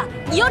杀的，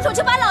你有种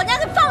就把老娘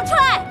给放出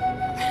来！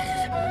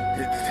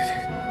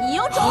你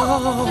有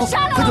种就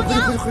杀了老娘！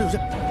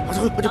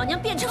老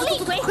娘变成厉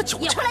鬼也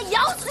会来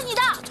咬死你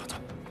的！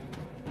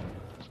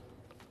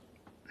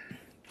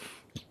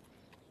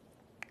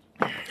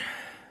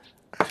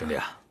兄弟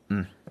啊，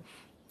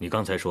你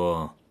刚才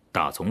说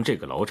打从这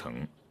个牢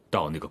城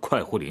到那个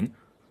快活林，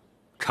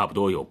差不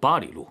多有8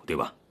里路，对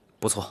吧？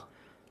不错，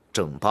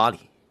整8里。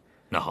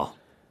那好，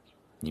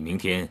你明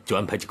天就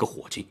安排几个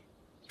伙计，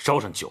烧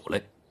上酒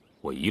来，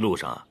我一路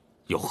上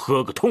要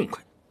喝个痛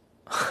快。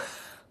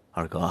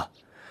二哥，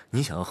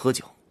你想要喝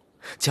酒，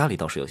家里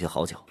倒是有些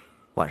好酒，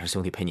晚上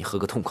兄弟陪你喝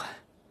个痛快。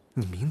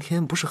你明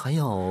天不是还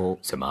要……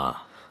怎么，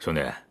兄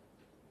弟，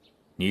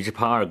你是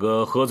怕二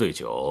哥喝醉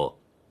酒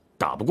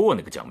打不过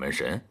那个蒋门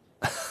神？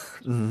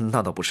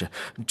那倒不是，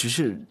只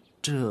是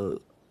这……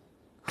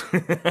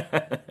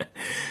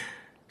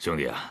兄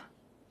弟啊，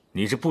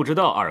你是不知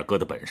道二哥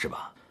的本事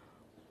吧？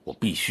我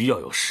必须要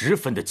有10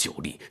分的酒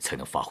力，才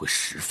能发挥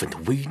10分的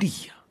威力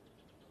呀！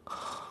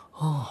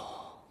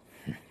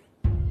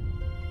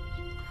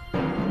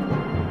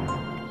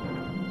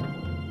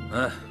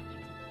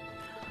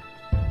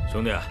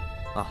兄弟啊，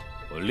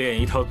我练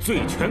一套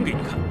醉拳给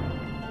你看。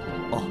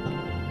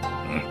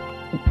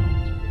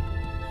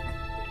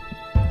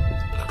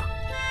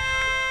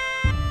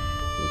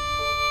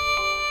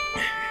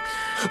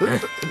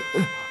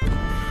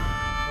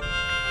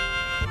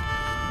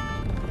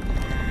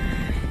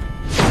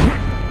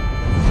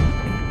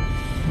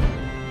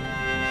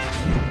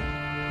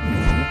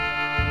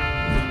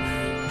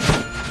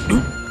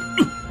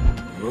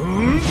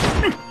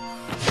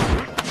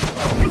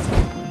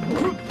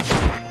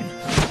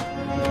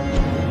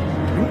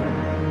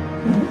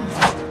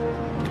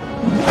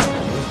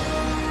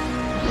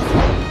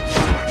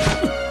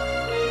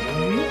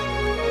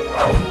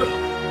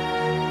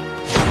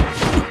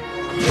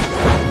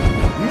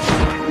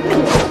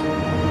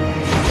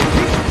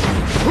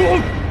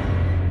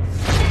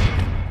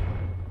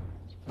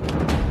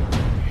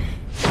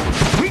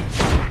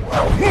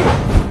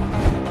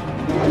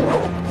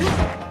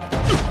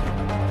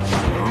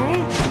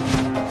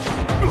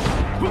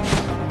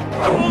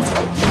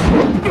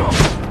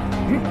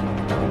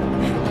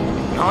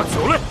拿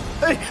酒来！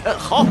哎，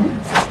好。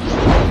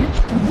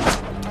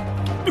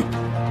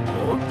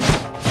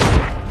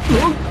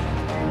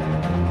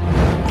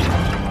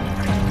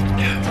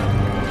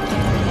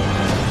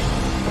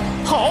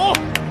好。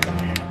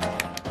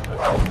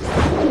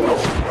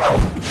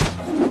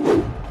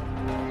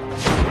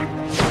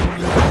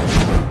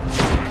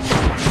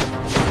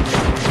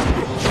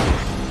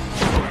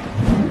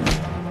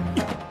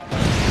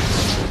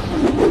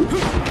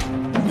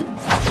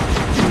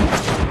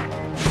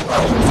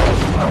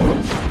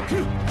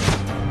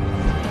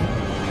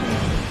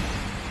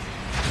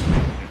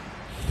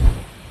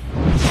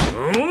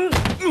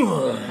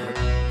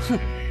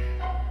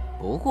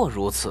不过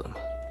如此嘛。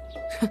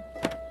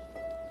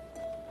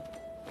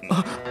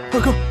啊，二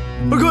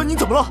哥，你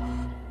怎么了？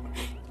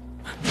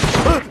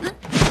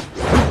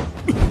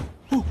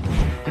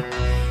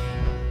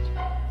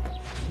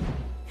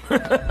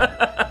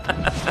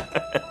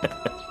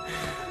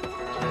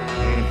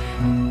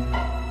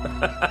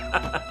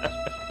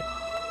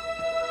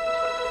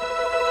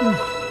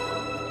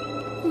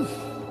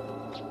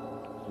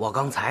我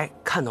刚才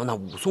看到那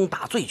武松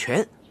打醉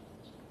拳，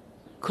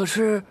可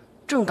是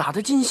正打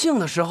得尽兴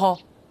的时候，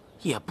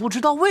也不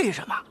知道为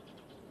什么，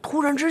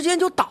突然之间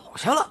就倒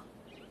下了。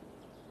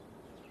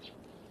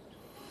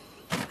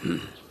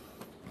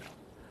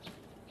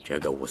这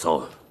个武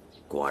松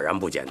果然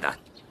不简单。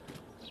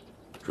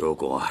如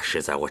果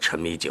是在我沉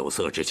迷酒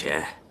色之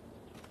前，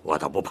我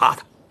倒不怕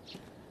他。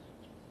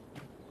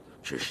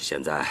只是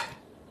现在，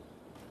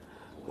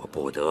我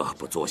不得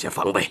不做些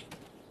防备。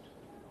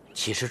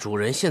其实主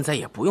人现在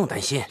也不用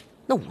担心，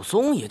那武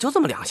松也就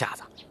这么2下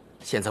子。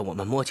现在我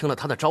们摸清了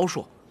他的招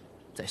数，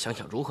再想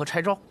想如何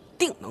拆招，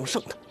定能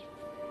胜他。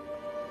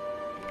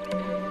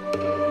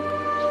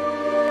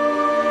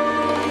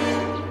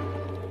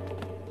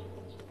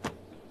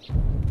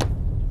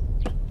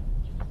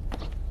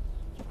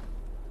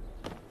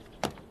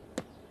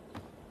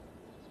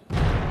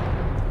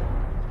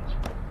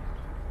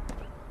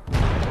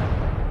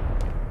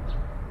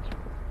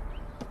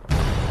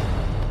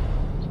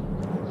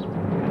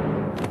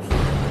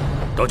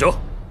倒酒。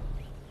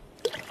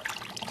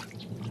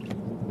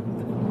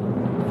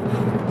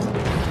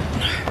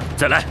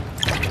再来。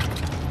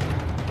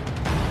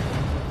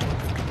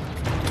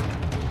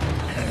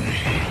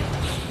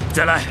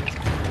再来。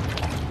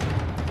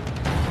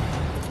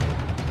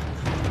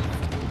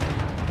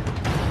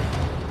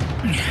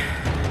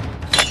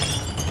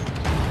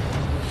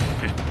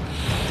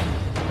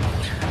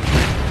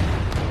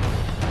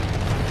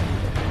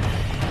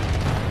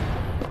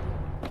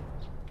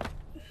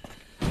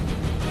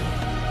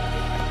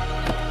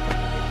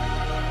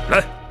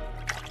来。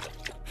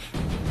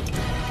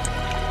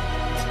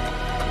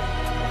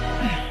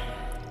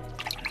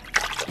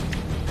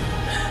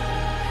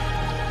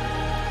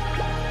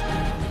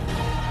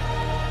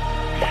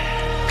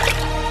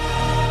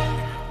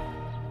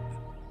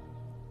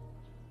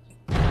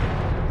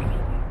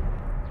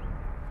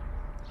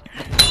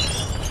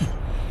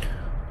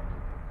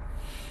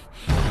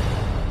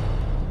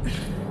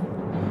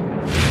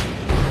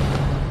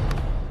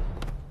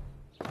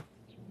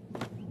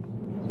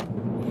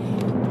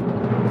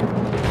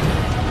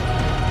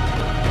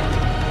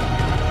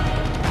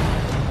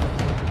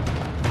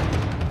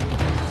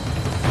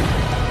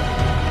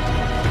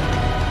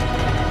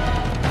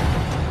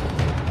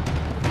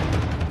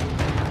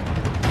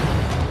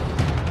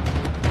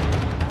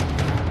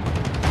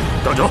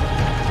倒酒。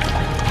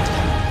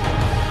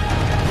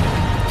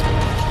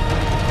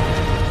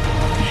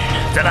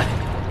再来。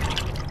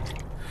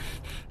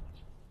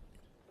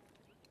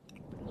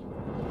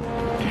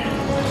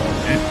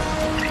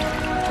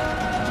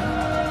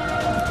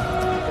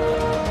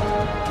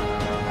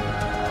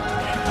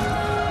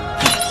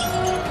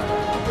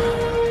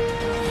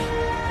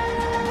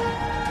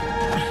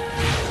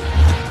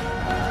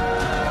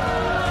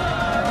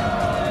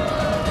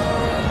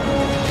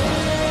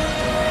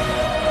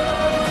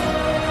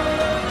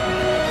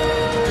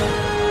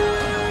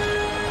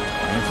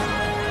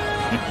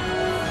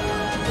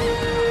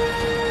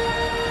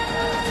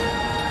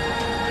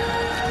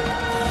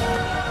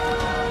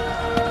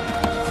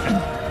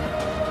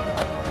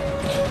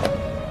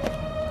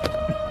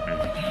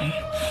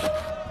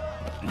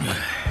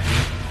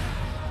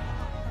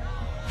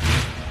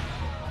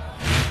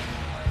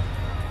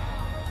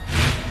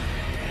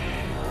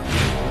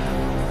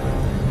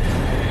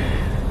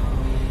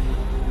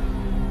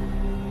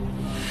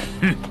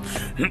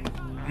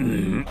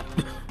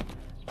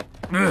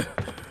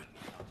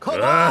客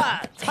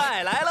官，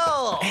菜来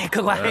喽！哎，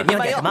客官，你要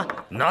点什么？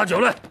拿酒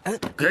来，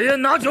给人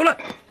拿酒来。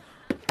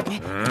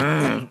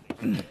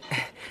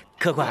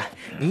客官，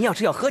您要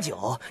是要喝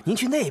酒，您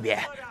去那边，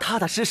踏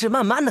踏实实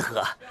慢慢的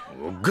喝。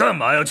我干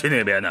嘛要去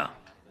那边呢？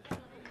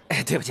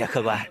哎，对不起，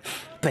客官，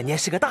本店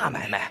是个大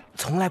买卖，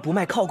从来不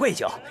卖靠柜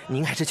酒，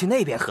您还是去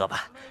那边喝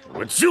吧。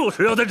我就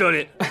是要在这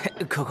里。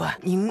客官，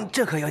您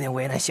这可有点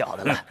为难小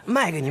的了，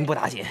卖给您不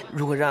打紧，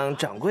如果让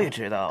掌柜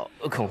知道，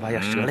恐怕要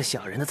折了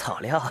小人的草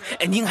料。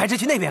哎，您还是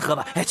去那边喝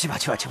吧。哎，去吧，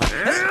去吧，去吧。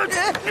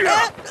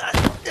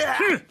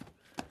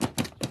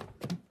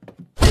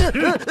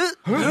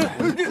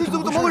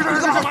怎么回事？这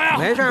是什么呀？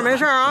没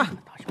事啊！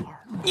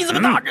你怎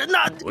么打人呢？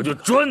我就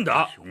专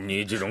打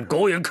你这种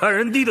狗眼看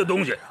人低的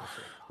东西！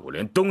我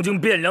连东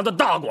京汴梁的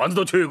大馆子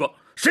都去过，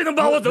谁能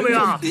把我怎么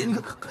样？接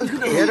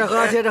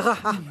着喝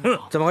啊！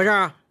怎么回事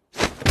啊？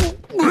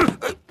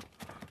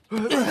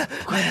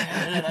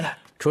来，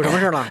出什么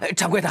事了？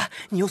掌柜的，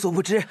你有所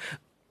不知，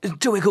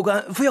这位客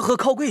官非要喝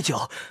靠柜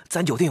酒，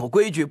咱酒店有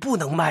规矩，不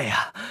能卖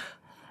呀。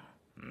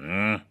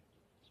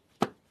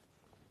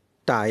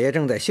大爷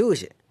正在休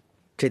息，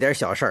这点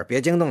小事儿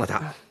别惊动了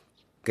他。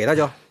给他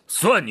酒，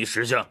算你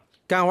识相。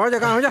干活去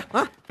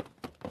啊！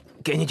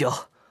给你酒。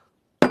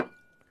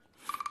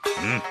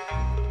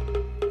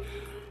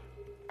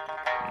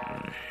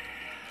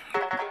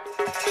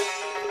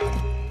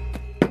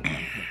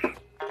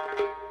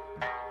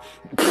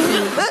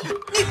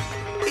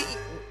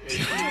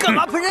你干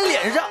嘛喷人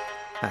脸上？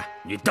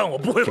你当我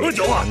不会喝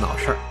酒啊？闹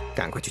事儿，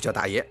赶快去叫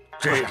大爷。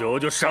这酒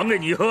就赏给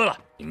你喝了。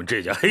你们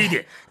这家黑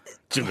店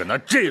竟敢拿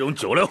这种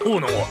酒来糊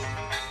弄我！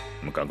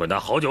你们赶快拿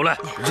好酒来，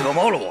惹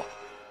毛了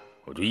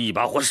我就一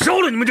把火烧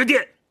了你们这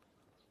店！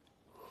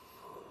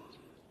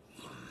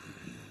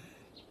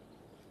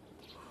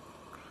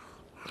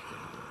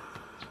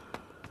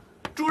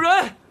主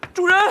人！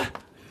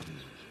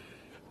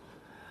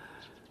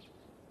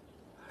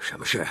什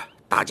么事？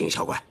大惊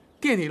小怪。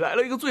店里来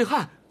了一个醉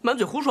汉，满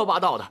嘴胡说八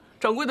道的。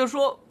掌柜的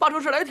说，八成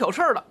是来挑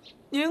事儿的，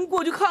您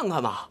过去看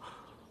看吧。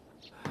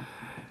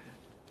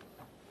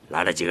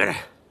来了几个人？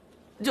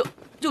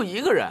就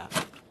一个人。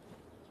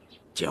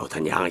就他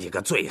娘一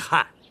个醉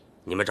汉！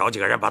你们找几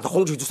个人把他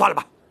轰出去算了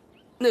吧。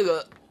那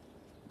个，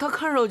他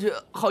看上去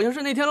好像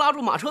是那天拉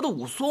住马车的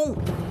武松。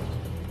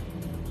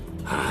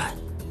啊，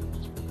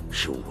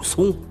是武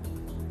松。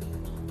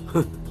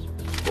哼，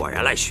果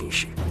然来巡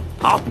视。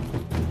好。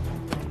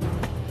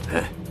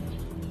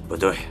不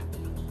对，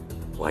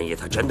万一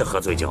他真的喝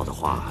醉酒的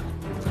话，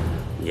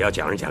你要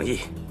讲仁讲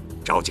义，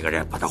找几个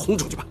人把他轰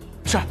出去吧。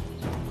是。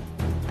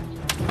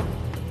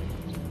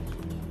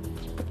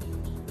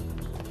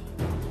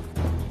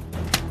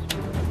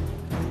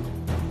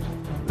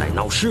来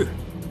闹事！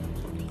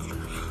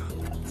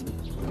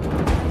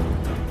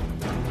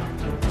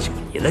就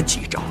你那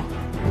几招，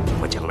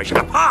我蒋门神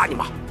还怕你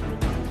吗？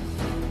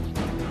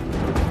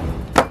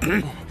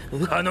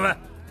看到没？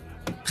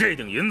这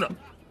顶银子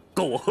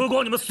够我喝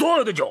光你们所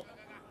有的酒，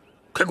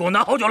快给我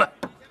拿好酒来，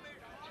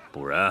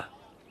不然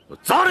我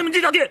砸你们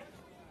这家店！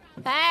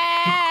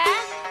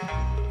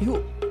哟，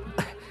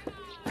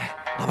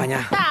老板娘，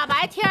大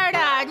白天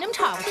的你们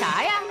吵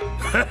啥呀？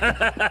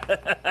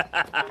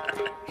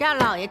让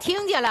老爷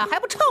听见了还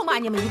不臭骂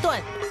你们一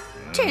顿，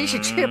真是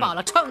吃饱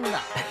了撑的。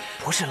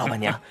不是老板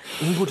娘，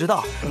您不知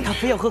道，他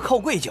非要喝靠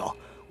柜酒，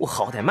我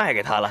好歹卖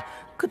给他了，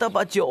可他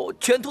把酒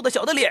全吐到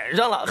小的脸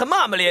上了，还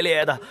骂骂咧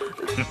咧的。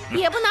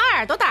也不拿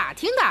耳朵打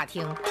听打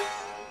听，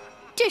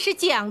这是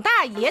蒋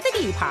大爷的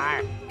地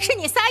盘，是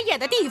你撒野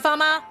的地方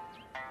吗？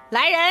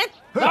来人，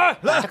来，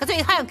把这个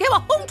醉汉给我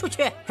轰出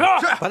去！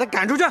是，把他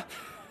赶出去。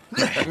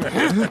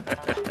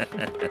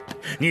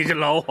你这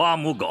老花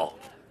母狗，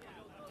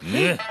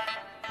你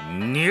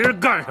是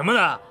干什么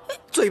的？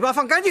嘴巴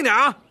放干净点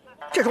啊！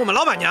这是我们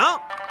老板娘。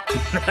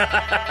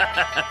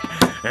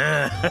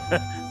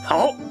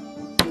好，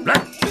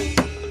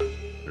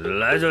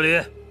来这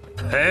里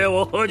陪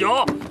我喝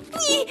酒。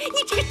你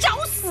这个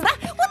找死的，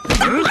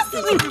我打死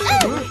你！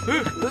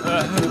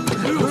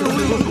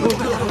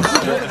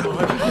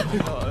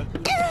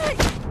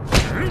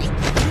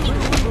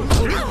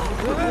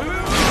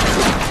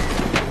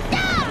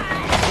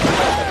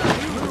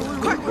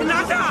快，你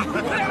拿下！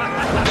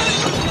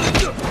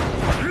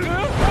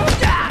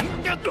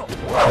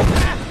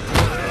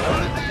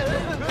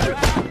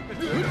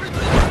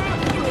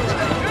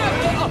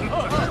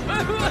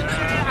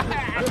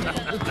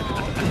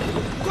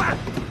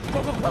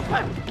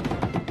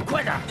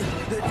快点！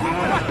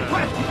快！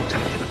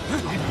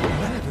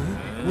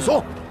武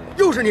松，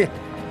又是你，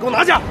给我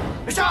拿下！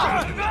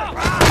上！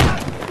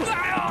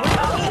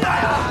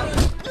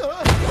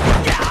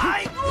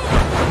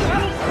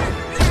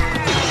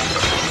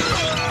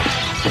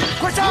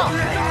快上！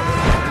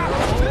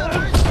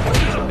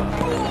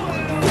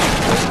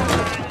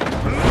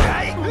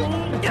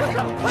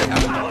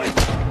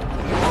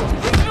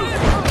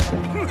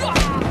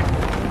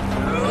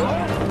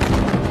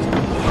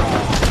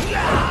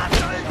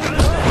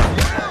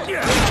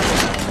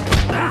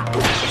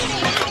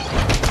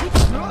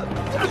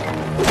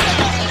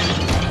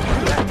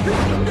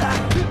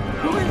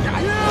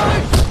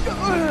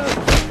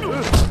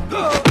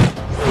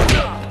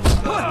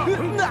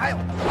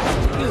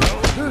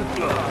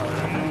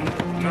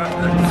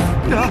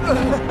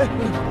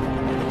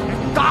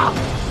打！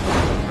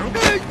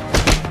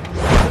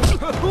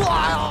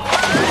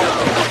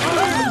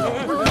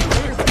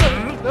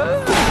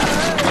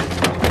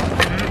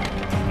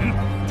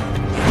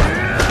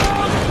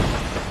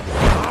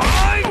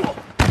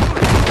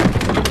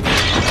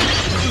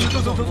走，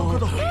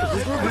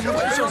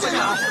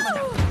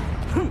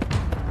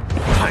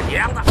他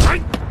娘的！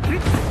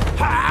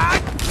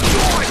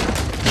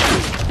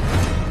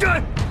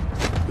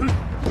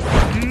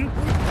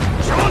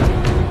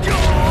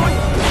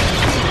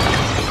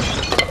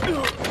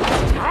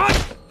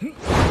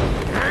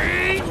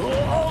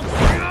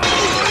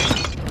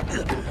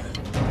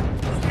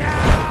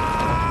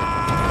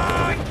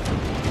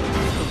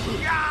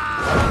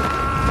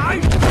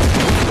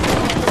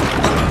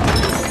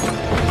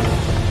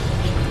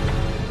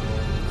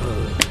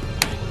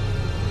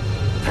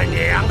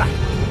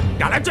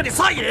来这里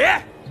撒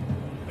野！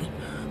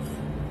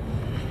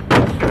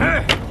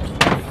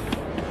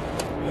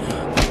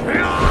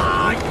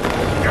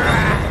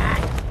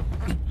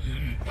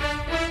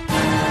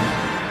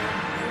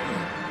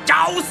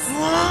找死！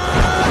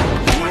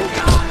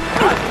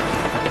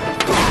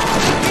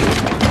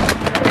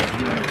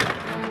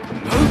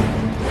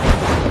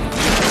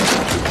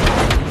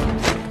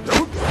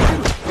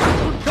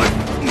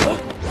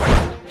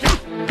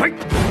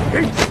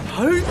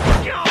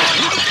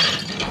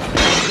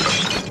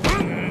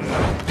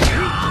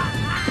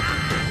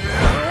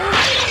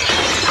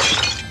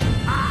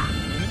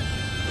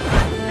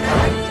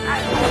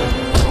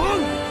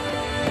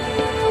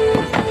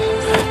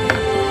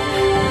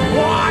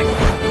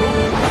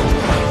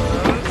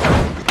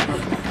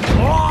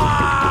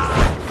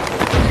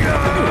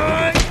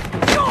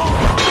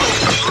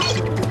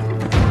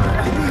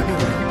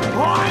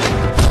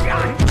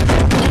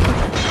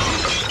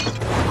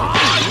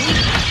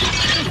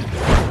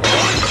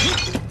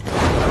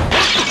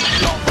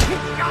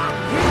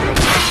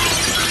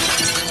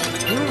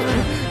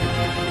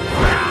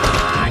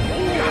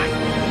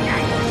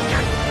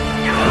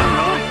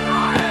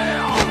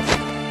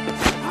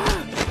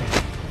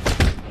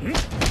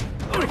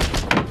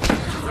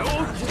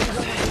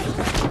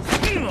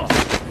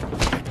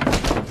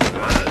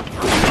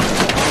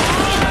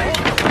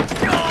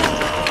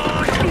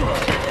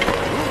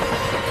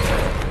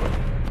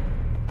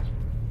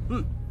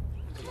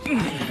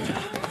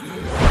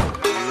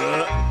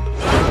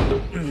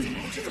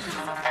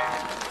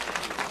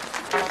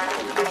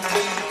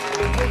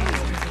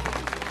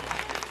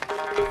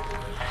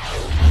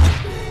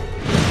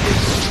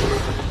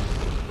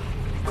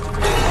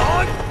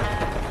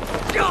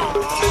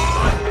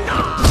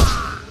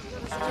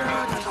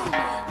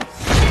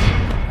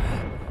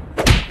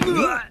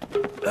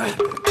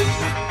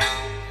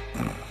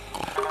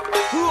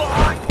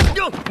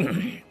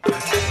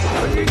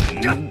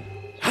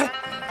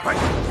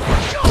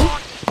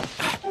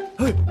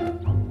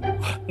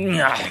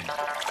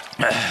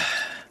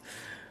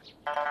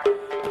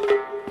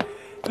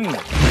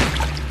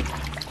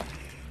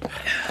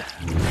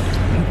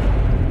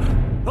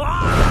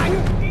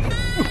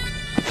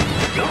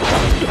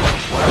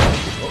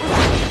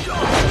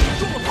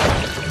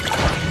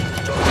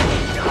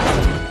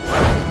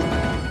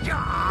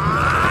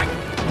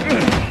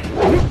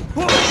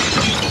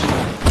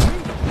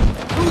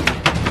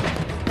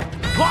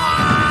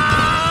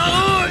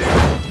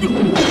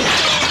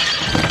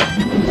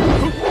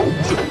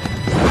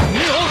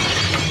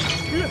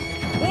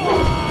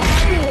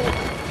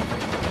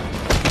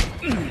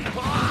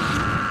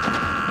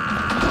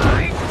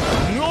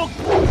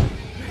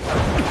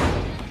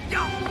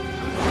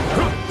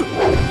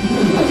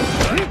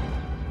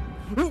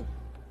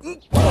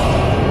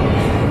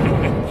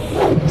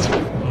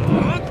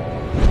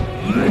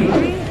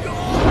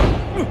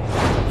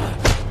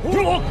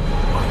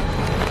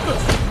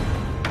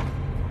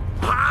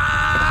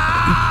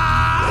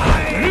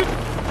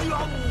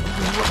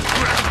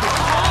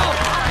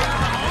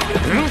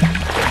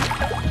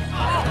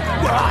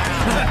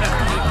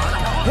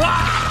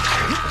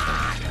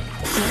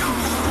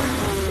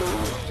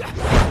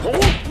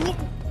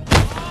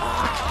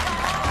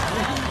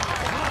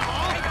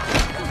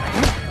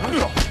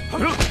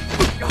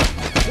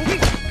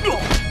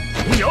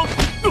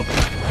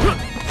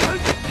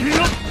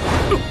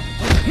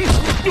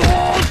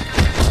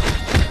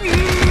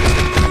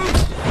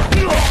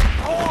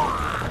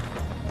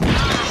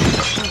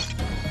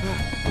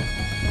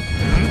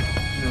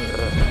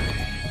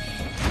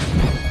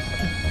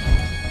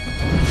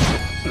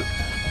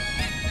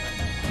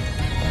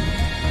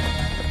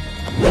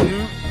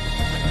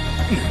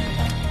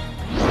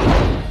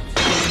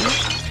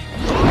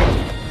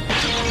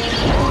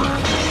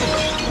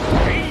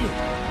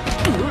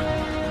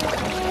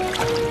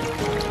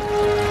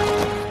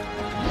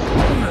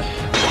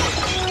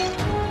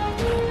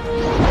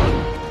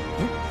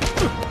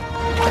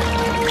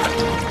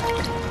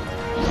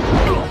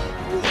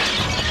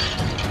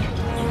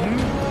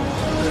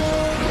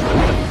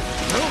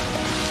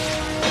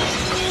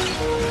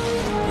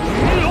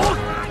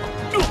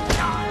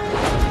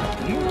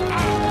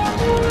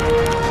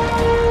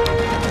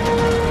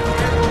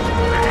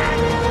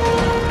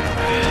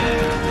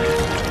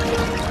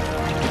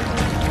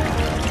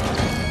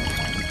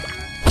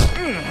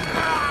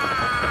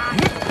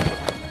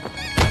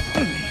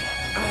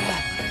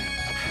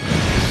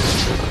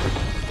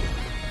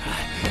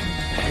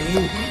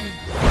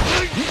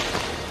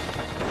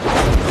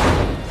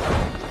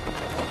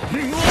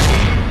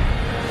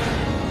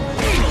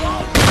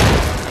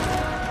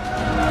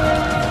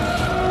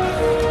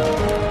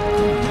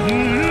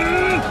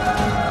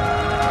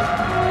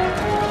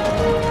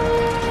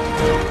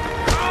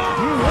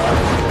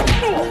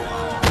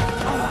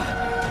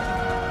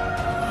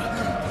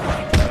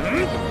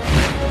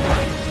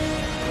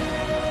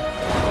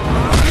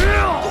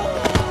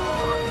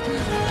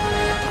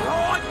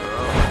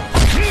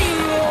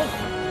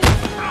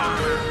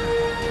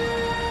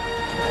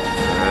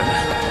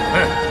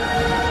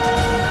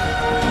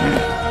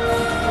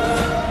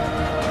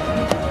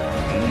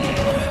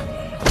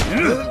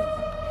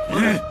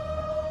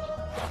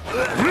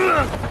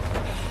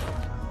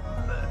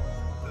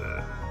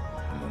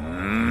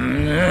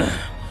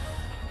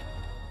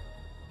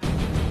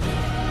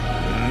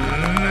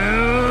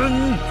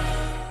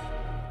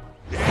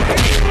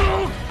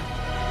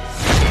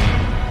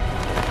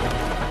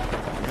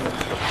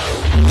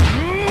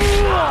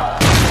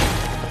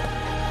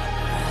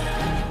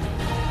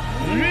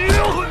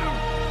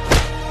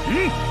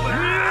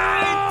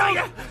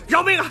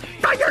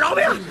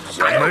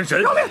门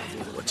神，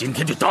我今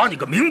天就打你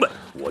个明白，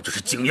我就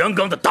是景阳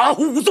冈的打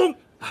虎武松。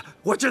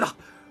我知道，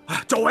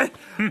周文，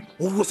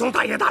武松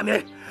大爷大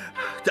名，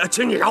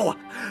请你饶我，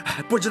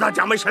不知道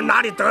蒋门神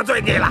哪里得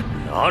罪你了？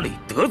哪里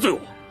得罪我？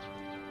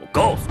我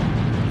告诉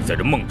你，你在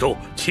这孟州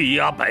欺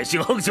压百姓，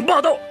横行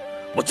霸道，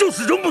我就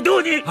是容不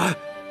得你。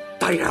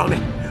大爷饶命，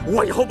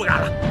我以后不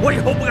敢了，我以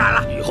后不敢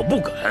了。以后不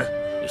敢？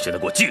你现在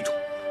给我记住，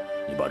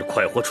你把这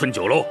快活春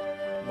酒楼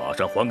马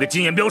上还给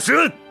金眼彪施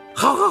恩。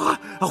好，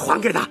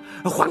还给他，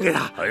还给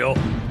他。还有，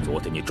昨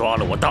天你抓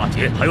了我大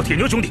姐，还有铁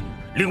牛兄弟，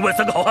另外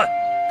3个好汉，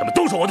他们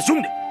都是我的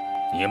兄弟，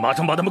你也马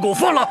上把他们给我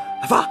放了。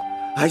放，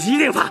一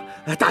定放。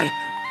大爷，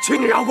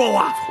请你饶过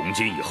我。从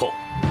今以后，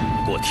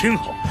你给我听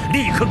好，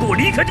立刻给我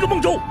离开这个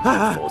孟州，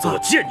否则我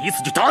见你1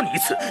次就打你1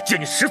次，见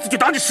你10次就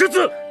打你10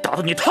次，打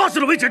到你踏实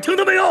了为止。听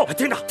到没有？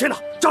听到，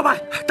照办。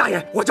大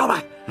爷，我照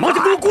办。马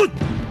上给我滚！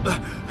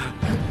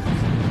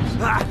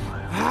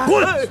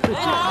滚！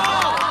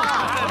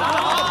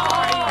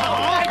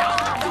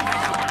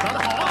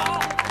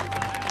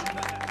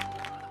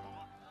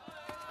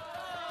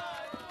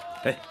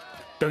哎，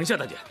等一下，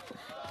大姐。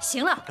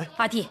行了，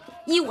二弟，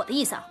依我的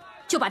意思啊，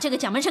就把这个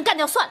蒋门神干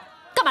掉算了，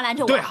干嘛拦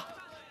着我？对啊，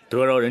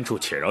得饶人处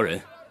且饶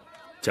人。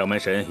蒋门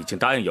神已经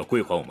答应要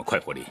归还我们快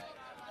活林，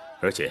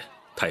而且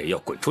他也要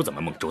滚出咱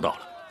们孟州道了，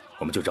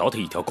我们就饶他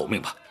一条狗命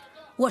吧。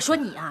我说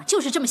你啊，就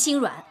是这么心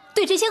软，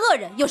对这些恶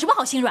人有什么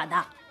好心软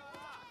的？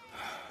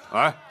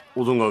哎，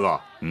武松哥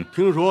哥，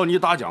听说你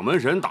打蒋门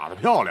神打得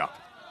漂亮，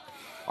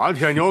俺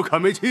铁牛可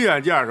没亲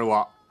眼见识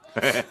过。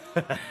嘿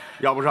嘿，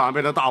要不是俺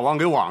被他大王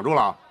给网住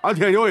了，俺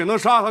铁牛也能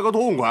杀他个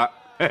痛快。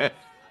嘿嘿，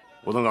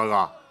武松哥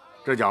哥，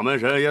这蒋门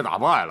神也打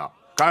败了，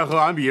该和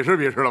俺比试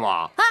比试了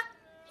吧？啊！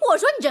我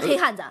说你这黑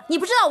汉子，你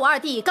不知道我二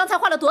弟刚才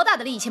花了多大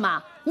的力气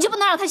吗？你就不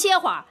能让他歇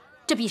会儿？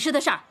这比试的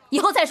事儿以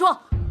后再说。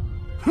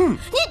哼，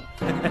你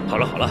好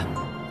了，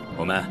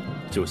我们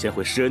就先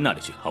回施恩那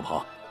里去，好不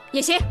好？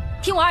也行，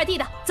听我二弟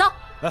的，走。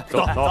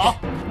走。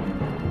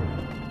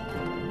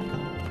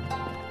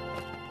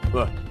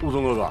喂，武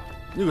松哥哥，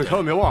你可千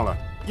万别忘了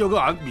要跟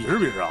俺比试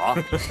比试啊！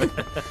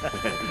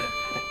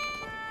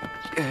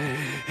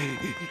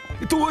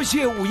多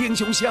谢武英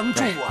雄相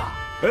助啊！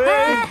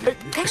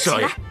施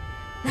老爷，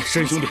施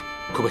恩兄弟，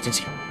快请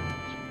起！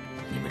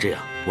你们这样，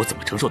我怎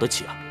么承受得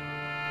起啊？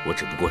我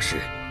只不过是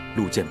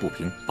路见不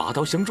平，拔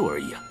刀相助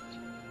而已啊！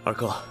二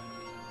哥，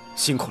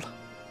辛苦了。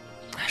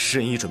施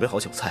恩已准备好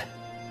酒菜，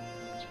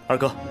二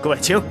哥，各位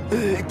请。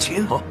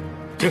请。好，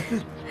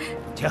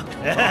请。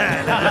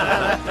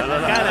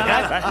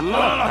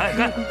来，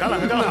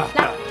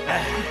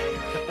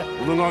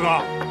武松哥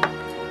哥，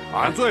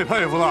俺最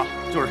佩服的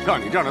就是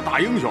像你这样的大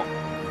英雄，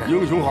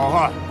英雄好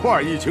汉，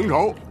快意情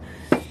仇。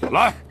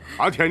来，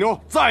俺铁牛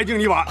再敬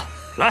你一把。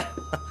来，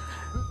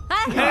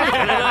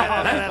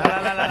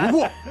不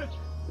过，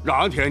让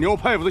俺铁牛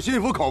佩服的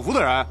心服口服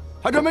的人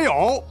还真没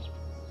有。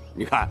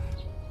你看，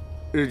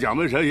蒋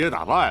门神也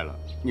打败了，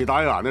你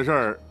答应俺的事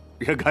儿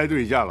也该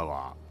兑现了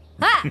吧？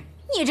哎，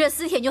你这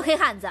死铁牛黑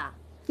汉子，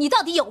你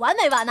到底有完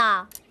没完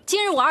呐？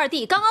今日我二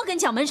弟刚刚跟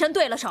蒋门神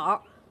对了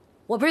手，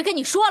我不是跟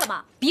你说了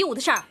吗？比武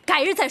的事儿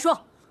改日再说。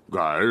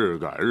改日，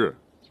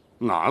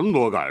哪那么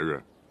多改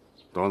日？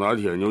等咱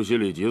铁牛心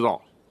里急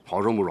躁，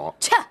好生不爽。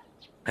切！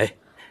哎，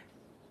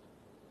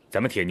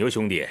咱们铁牛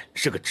兄弟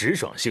是个直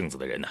爽性子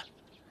的人呢。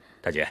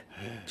大姐，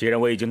既然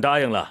我已经答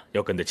应了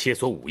要跟他切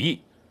磋武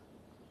艺，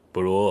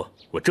不如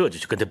我这就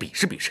去跟他比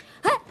试比试。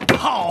哎，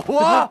好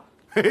啊！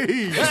嘿，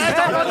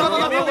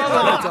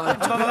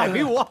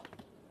比武！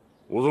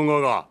武松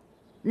哥哥，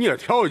你也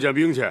挑一件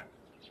兵器，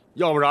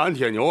要不然俺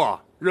铁牛啊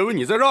认为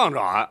你在让着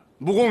俺，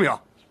不公平。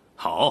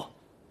好，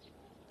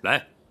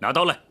来，拿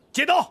刀来，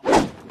接刀。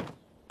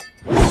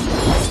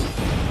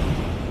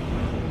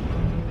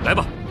来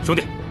吧，兄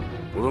弟。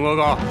武松哥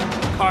哥，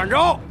看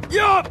招！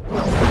呀！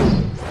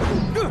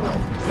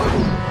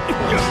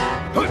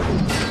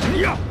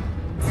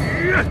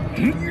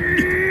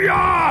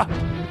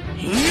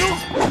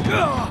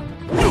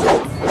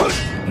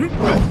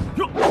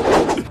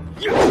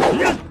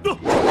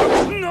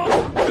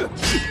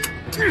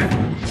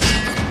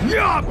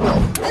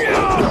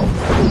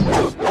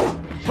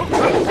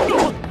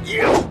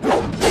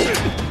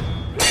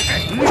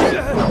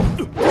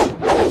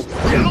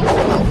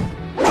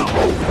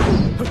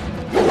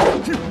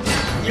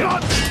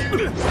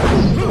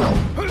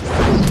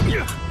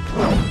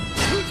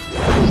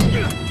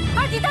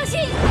二弟当心！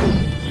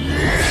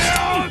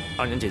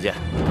二娘姐姐，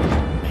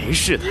没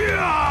事的。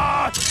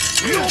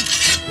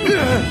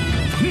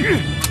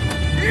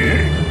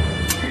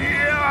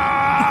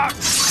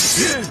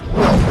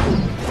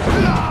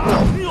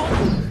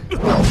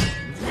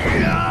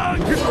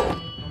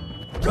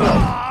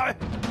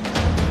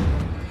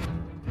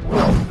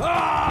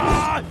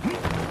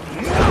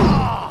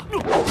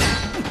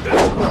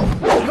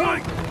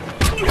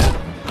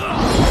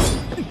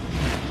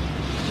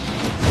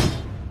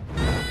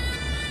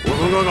武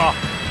松哥哥，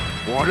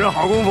果真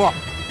好功夫。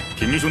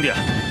铁牛兄弟，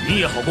你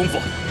也好功夫。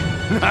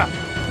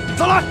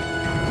再来！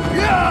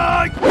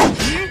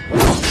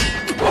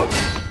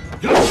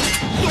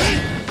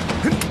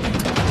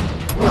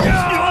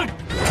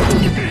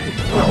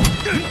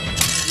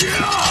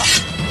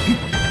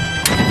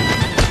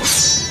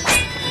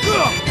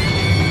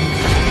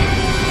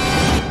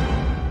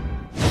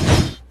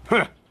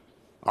哼，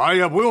俺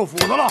也不用斧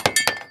子了，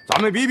咱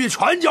们比比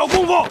拳脚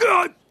功夫。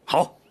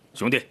好，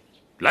兄弟，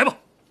来吧！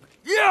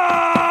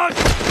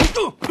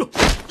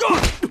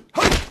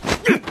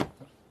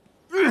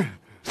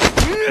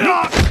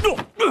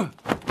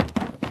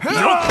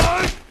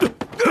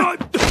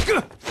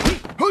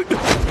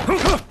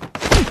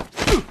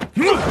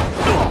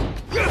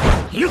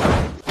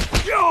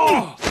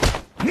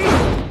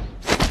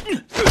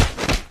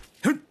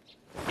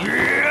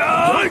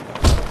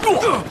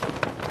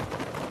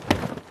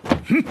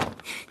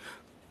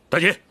大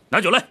姐，拿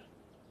酒来。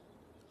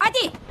二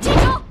弟，接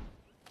酒。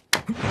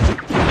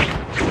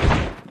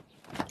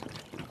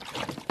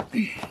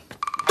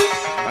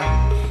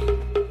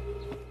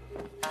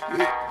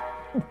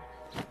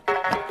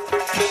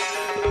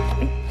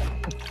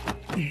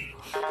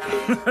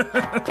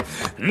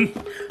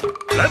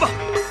来吧。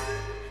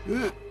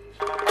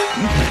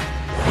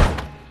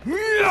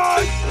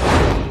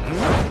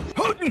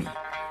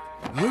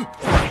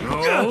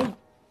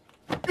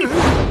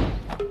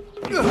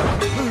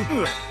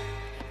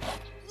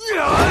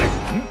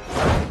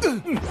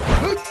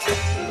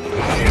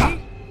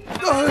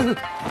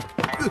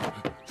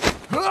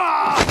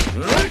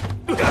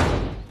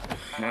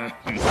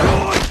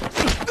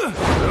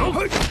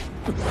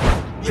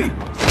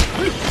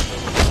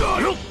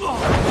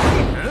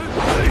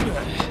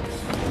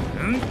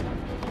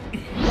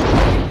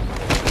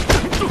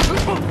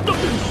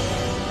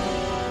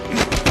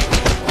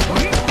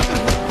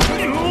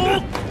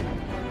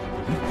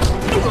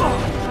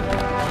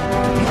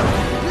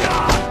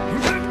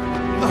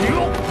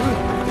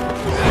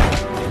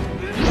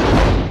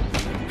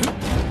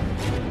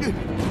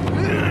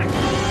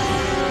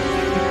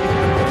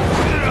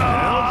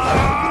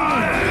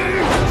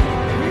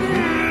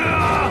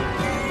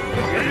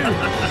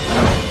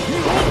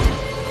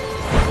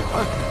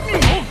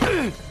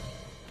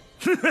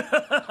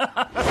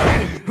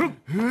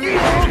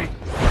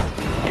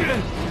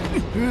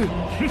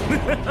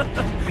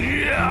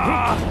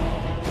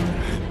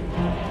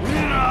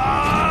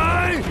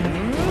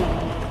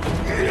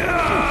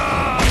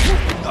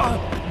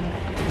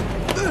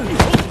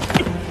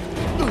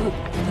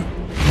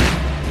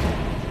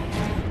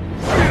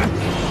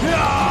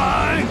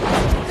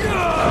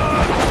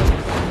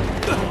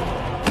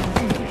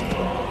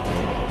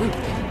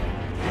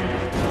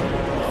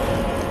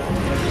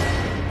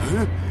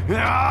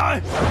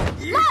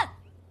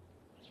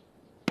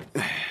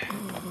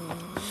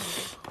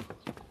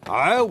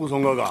哎，武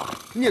松哥哥，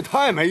你也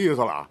太没意思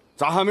了！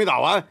咱还没打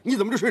完，你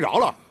怎么就睡着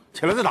了？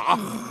起来再打！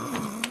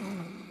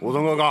武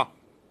松哥哥，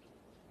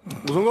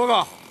武松哥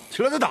哥，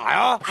起来再打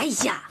呀！哎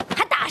呀，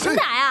还打什么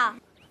打呀？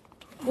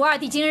我二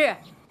弟今日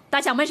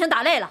打蒋门神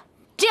打累了，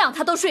这样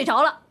他都睡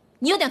着了，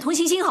你有点同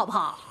情心好不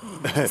好？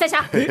赛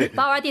侠，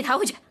把我二弟抬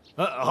回去。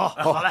好，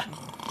好来，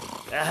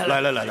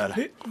来，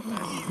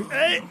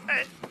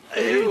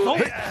走。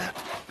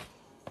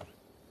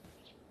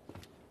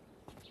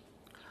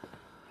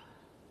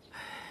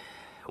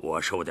我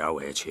受点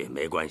委屈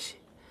没关系，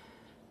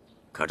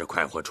可这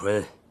快活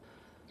春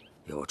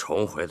又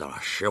重回到了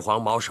石黄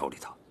毛手里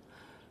头，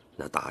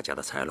那大家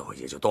的财路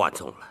也就断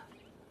送了。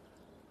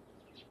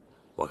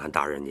我看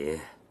大人您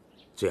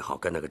最好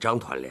跟那个张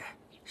团练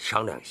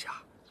商量一下，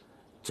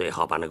最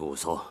好把那个武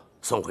松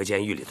送回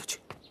监狱里头去。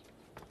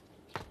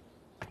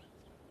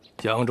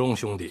江中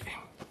兄弟，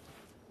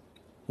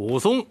武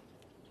松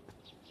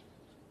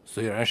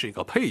虽然是一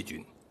个配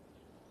军，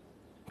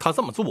他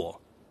这么做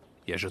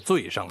也是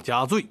罪上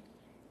加罪，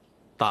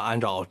但按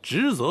照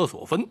职责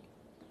所分，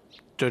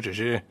这只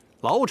是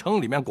牢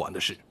城里面管的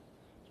事，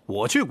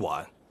我去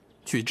管，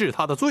去治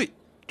他的罪，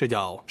这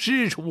叫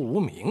师出无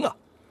名啊。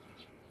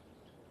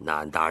那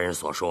按大人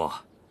所说，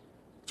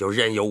就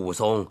任由武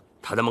松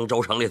他在孟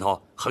州城里头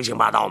横行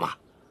霸道吗？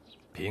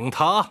凭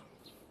他，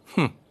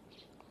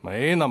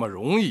没那么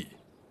容易。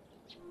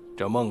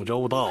这孟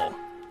州道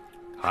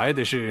还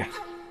得是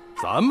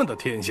咱们的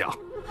天下。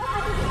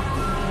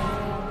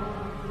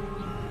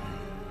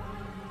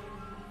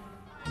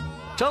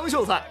张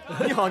秀才，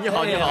你好，谢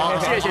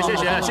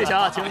谢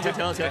啊，请。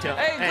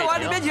哎，各往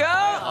里面请。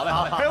好嘞，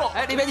陪我。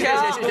哎，里面请。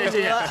谢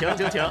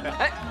谢，请。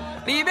哎，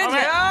里面请。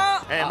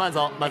哎，慢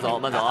走啊，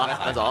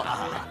慢走。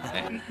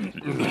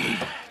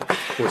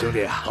五兄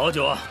弟啊，好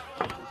久啊！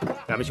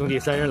俺们兄弟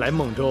三人来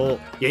孟州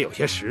也有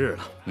些时日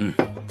了。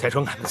再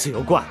说俺们自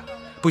由惯了，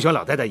不喜欢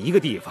老待在一个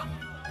地方，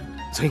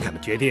所以俺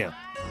们决定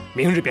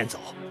明日便走。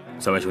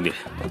三位兄弟，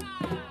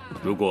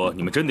如果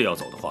你们真的要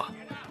走的话，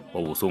我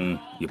武松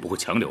也不会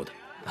强留的。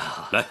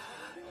来，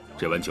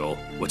这碗酒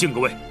我敬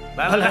各位。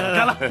来，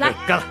干了！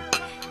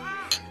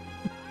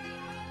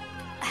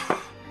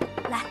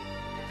来。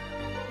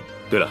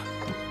对了，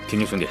天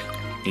津兄弟，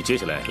你接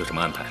下来有什么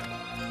安排？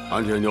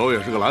俺铁牛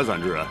也是个懒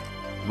散之人，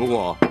不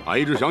过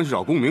俺一直想去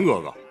找公明哥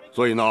哥，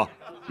所以呢，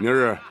明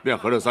日便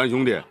和这三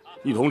兄弟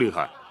一同离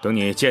开。等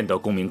你见到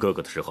公明哥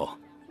哥的时候，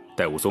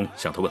带武松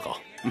向他问好。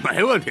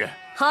没问题。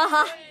好，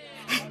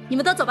你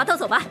们都走吧，都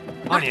走吧。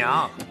二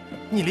娘，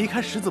你离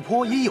开十字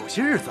坡也有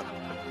些日子了，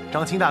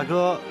张青大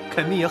哥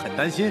肯定也很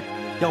担心，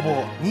要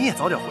不你也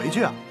早点回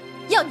去啊？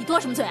要你多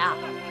什么嘴啊？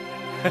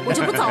我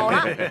就不走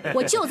了，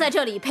我就在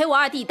这里陪我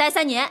二弟待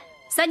3年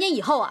，3年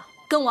以后啊，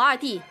跟我二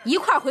弟一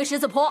块儿回十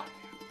字坡。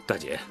大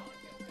姐，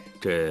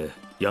这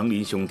杨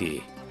林兄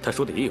弟他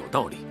说的也有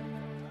道理，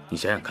你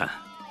想想看，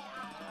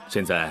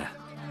现在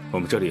我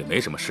们这里也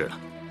没什么事了，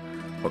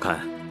我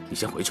看你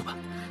先回去吧。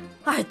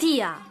二弟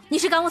呀，你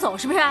是赶我走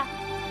是不是？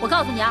我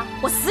告诉你啊，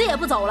我死也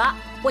不走了，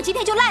我今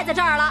天就赖在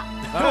这儿了。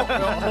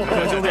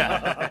兄弟，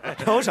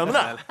聊什么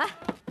呢？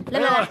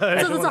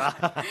来，坐。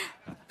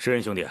诗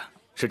人兄弟，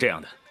是这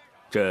样的，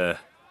这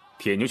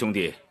铁牛兄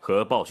弟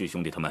和鲍旭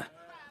兄弟他们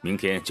明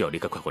天就要离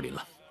开快活林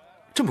了。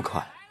这么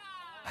快？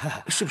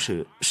是不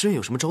是诗人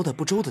有什么招待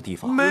不周的地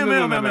方？没有。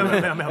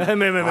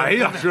哎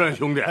呀，诗人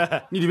兄弟，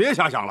你别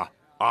瞎想了，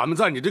俺们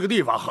在你这个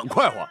地方很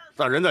快活，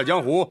但人在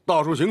江湖，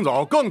到处行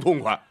走更痛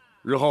快。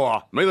日后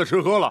啊，没得吃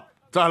喝了，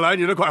再来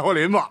你这快活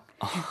林吧。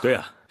对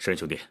啊，诗人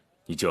兄弟，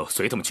你就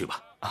随他们去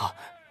吧。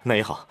那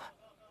也好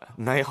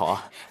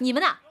啊。你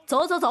们呐，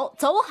走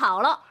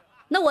好了，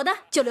那我呢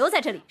就留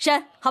在这里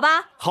申，好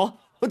吧？好，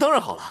当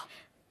然好了。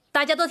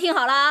大家都听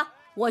好了啊，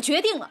我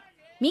决定了，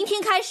明天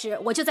开始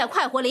我就在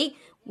快活林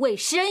为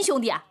施恩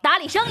兄弟啊打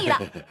理生意了，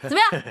怎么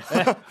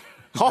样？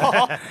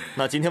好，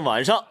那今天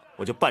晚上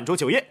我就办桌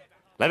酒宴，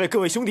来为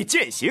各位兄弟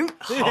饯行。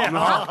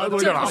好，就不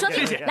说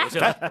谢谢，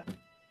来。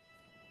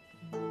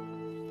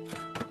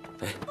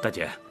哎，大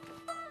姐，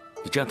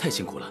你这样太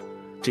辛苦了，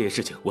这些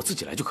事情我自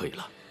己来就可以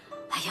了。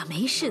哎呀，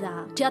没事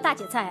的，只要大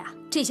姐在啊，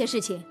这些事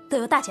情都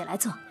由大姐来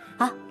做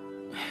啊。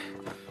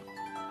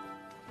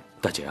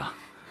大姐啊，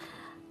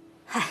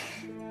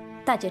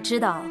大姐知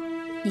道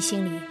你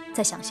心里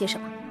在想些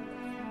什么，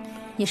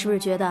你是不是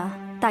觉得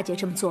大姐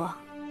这么做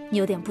你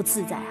有点不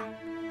自在啊？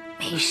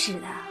没事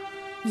的，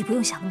你不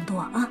用想那么多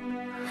啊。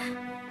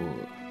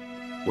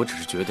我只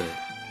是觉得……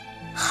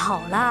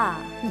好啦，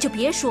你就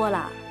别说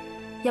了，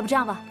要不这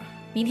样吧，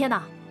明天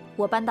呢，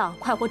我搬到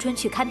快活村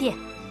去看店，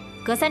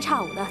隔3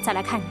差5的再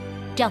来看你，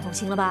这样总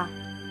行了吧？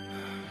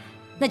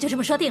那就这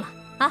么说定了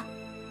啊。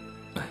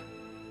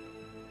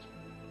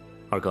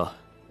二哥，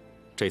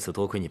这次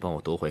多亏你帮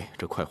我夺回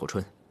这快活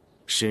村，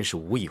真是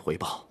无以回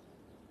报。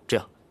这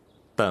样，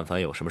但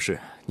凡有什么事，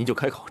您就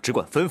开口，只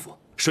管吩咐，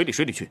水里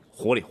去，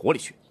火里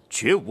去，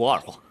绝无二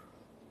话。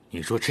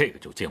你说这个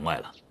就见外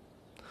了。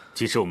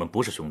即使我们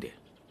不是兄弟，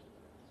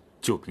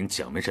就凭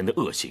蒋门神的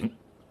恶行，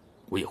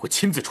我也会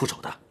亲自出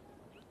手的。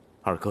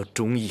二哥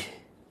忠义，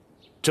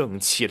正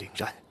气凛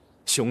然，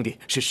兄弟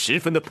是十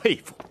分的佩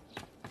服。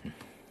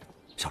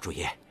少主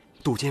爷，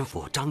杜监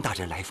府张大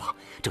人来访，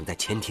正在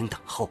前厅等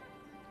候。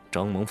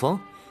张蒙方，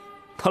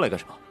他来干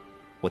什么？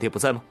我爹不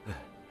在吗？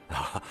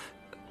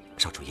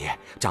少主爷，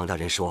张大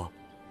人说，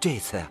这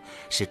次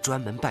是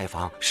专门拜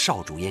访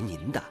少主爷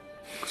您的。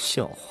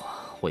笑话，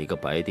我一个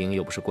白丁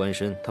又不是官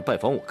绅，他拜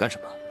访我干什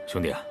么？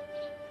兄弟啊，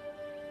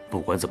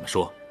不管怎么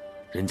说，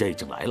人家已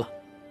经来了，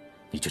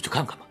你就去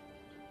看看吧。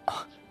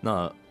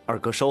那二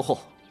哥稍后，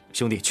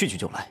兄弟去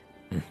就来。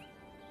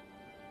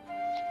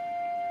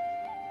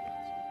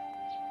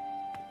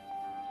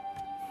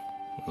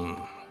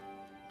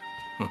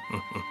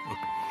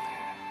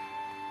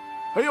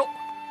哎呦，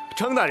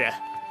张大人，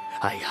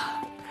哎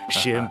呀，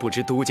施恩不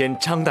知都监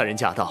张大人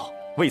驾到，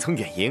未曾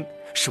远迎，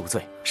恕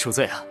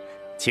罪啊，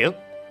请。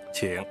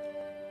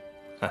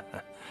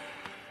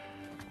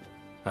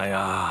哎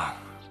呀，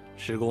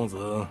施公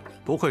子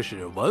不愧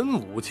是文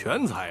武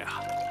全才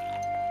啊，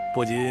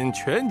不仅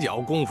拳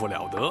脚功夫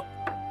了得，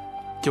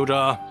就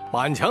这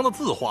满墙的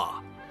字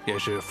画也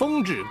是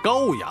风致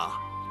高雅，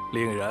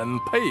令人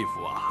佩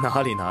服啊。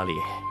哪里，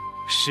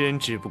施恩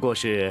只不过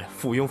是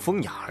附庸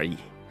风雅而已，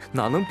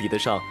哪能比得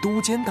上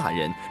都监大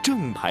人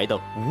正牌的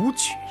武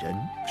举人？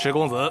施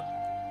公子，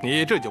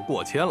你这就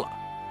过谦了。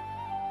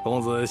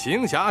公子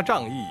行侠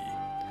仗义，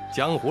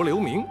江湖留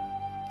名，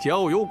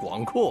交友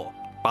广阔，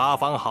八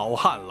方好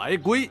汉来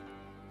归，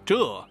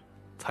这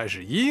才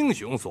是英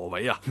雄所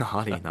为啊！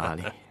哪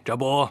里，这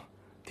不，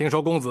听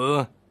说公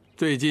子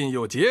最近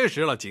又结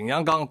识了景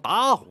阳冈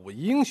打虎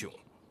英雄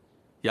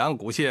阳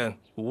谷县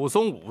武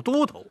松武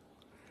都头，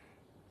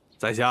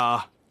在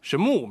下是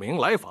慕名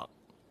来访，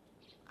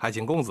还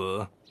请公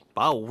子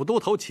把武都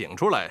头请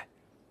出来，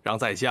让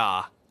在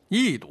下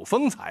一睹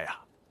风采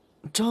啊！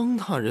张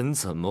大人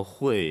怎么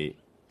会？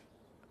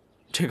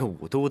这个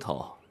武都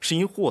头是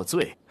因获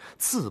罪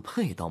自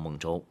配到孟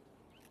州，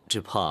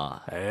只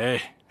怕……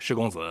施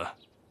公子，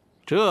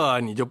这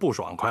你就不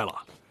爽快了。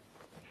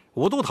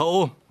武都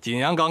头景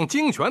阳冈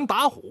精拳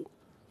打虎，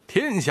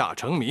天下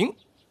成名。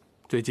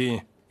最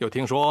近又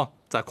听说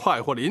在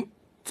快活林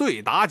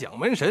醉打蒋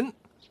门神，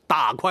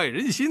大快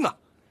人心呐。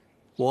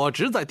我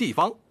职在地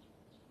方，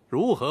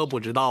如何不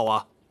知道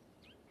啊？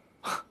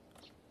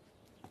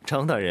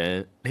张大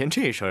人连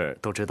这事儿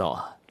都知道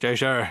啊？这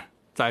事儿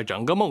在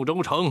整个孟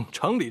州城，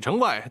城里城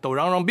外都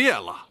嚷嚷遍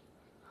了。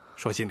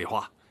说心里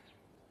话，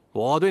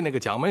我对那个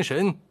蒋门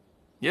神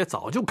也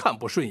早就看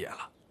不顺眼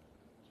了。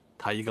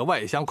他一个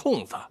外乡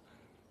空子，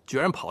居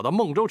然跑到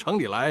孟州城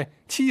里来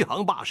欺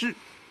行霸市。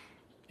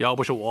要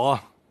不是我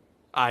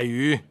碍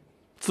于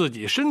自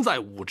己身在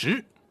武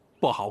职，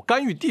不好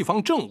干预地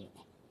方政务，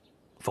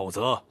否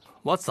则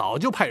我早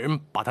就派人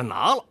把他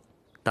拿了。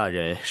大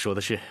人说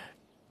的是。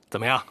怎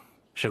么样，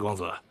石公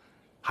子，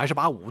还是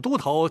把武都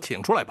头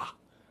请出来吧，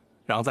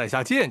让在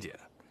下见见。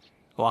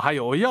我还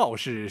有要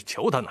事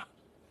求他呢。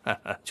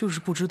就是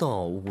不知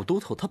道武都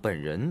头他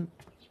本人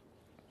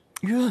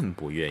愿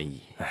不愿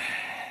意。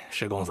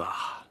石公子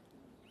啊，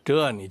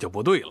这你就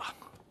不对了。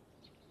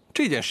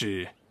这件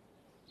事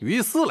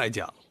于私来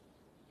讲，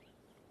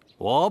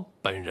我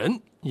本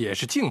人也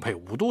是敬佩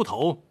武都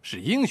头是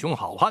英雄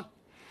好汉，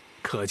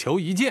渴求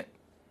一见。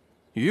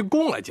于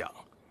公来讲，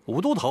武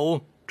都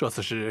头这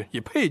次是以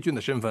配军的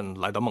身份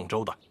来到孟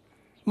州的，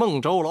孟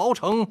州牢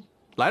城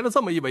来了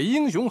这么一位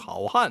英雄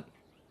好汉，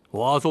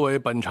我作为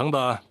本城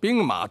的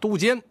兵马都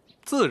监，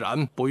自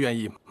然不愿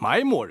意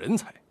埋没人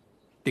才，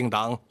定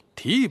当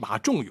提拔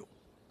重用。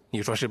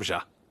你说是不是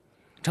啊？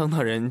张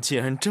大人既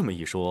然这么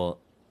一说，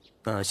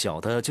那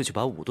小的就去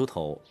把武都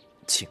头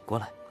请过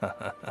来。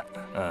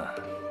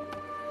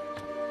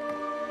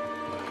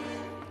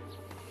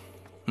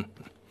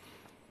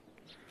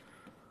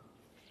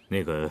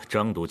那个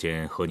张督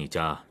监和你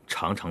家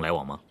常常来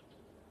往吗？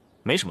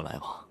没什么来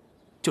往，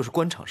就是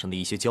官场上的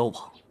一些交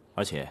往，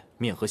而且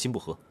面和心不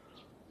和。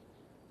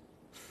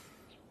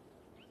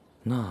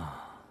那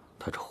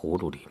他这葫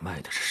芦里卖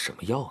的是什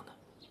么药呢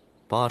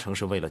？8成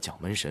是为了蒋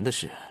门神的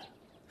事。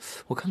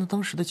我看他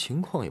当时的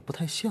情况也不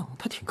太像，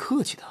他挺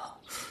客气的。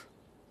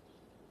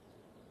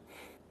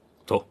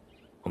走，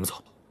我们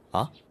走。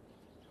啊？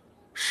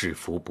是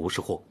福不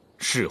是祸，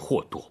是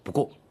祸躲不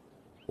过，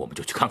我们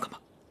就去看看吧。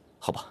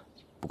好吧，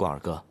不过二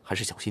哥还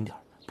是小心点，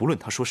不论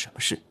他说什么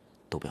事，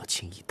都不要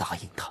轻易答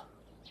应他。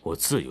我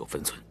自有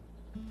分寸。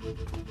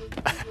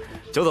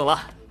久等了，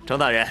张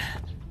大人。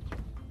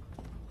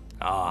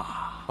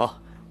啊，好，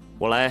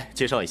我来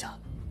介绍一下，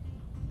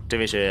这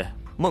位是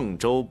孟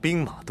州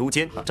兵马都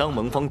监张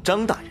蒙方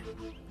张大人。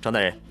张大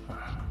人，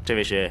这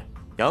位是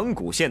阳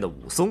谷县的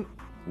武松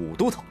武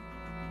都头。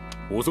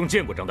武松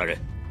见过张大人。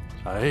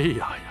哎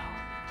呀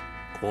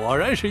呀，果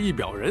然是一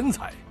表人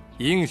才，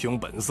英雄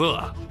本色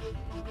啊！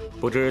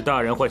不知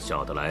大人唤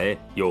小的来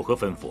有何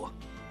吩咐？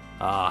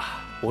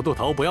啊，武都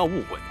头不要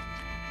误会，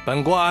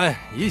本官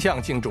一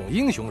向敬重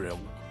英雄人物。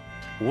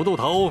武都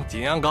头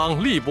景阳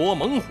冈力搏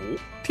猛虎，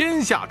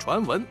天下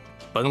传闻，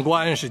本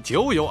官是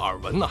久有耳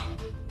闻呐。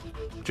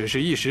只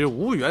是一时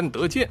无缘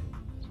得见，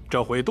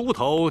这回都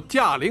头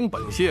驾临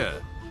本县，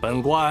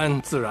本官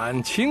自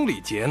然倾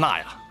力接纳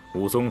呀。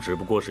武松只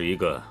不过是一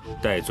个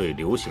戴罪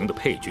流刑的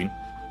配军，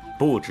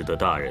不值得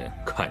大人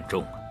看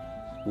重啊。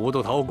武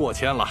都头过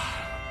谦了，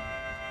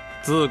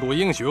自古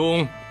英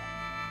雄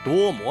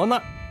多磨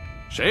难，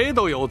谁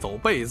都有走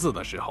背字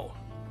的时候。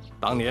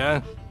当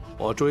年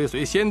我追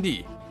随先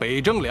帝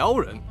北征辽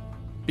人，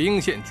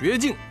兵陷绝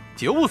境，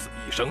九死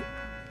一生，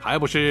还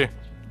不是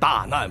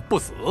大难不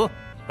死？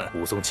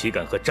武松岂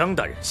敢和张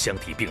大人相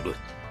提并论？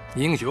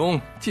英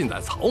雄尽在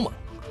草莽，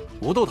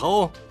武都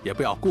头也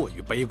不要过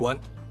于悲观。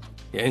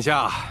眼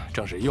下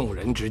正是用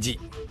人之际，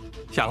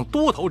像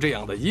都头这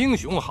样的英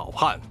雄好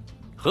汉，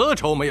何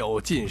愁没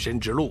有晋升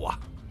之路啊？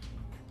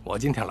我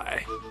今天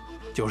来，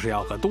就是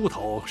要和都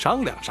头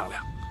商量商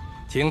量，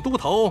请都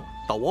头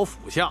到我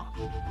府下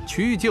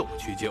屈就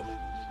屈就，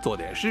做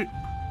点事。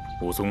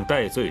武松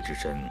戴罪之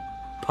身，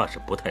怕是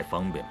不太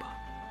方便吧？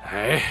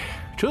哎，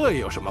这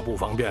有什么不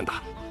方便的？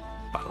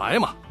本来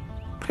嘛，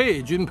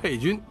配军，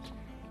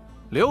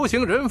流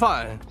行人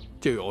犯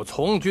就有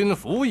从军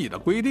服役的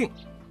规定。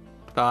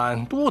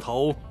但都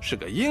头是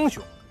个英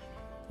雄，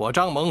我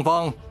张蒙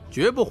方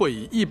绝不会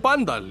以一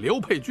般的流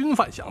配军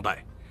犯相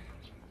待。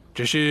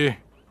只是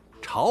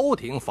朝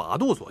廷法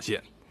度所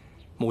限，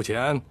目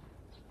前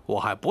我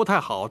还不太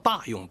好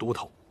大用都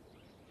头。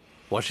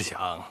我是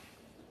想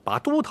把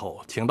都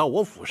头请到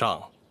我府上，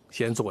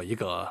先做一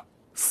个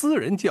私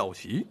人教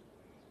习，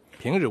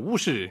平日无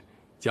事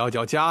教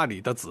教家里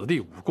的子弟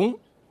武功，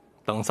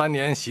等3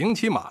年刑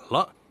期满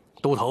了，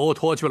都头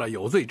脱去了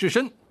有罪之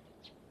身，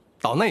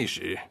到那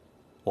时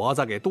我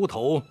再给都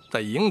头在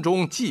营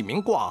中记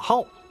名挂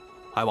号，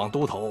还望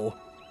都头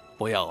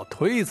不要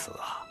推辞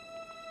啊！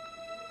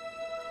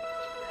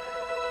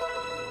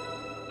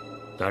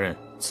大人，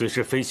此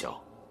事非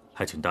小，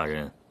还请大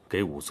人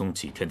给武松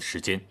几天的时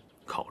间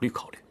考虑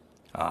考虑。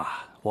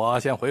啊，我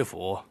先回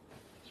府，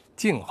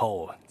静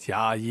候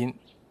佳音。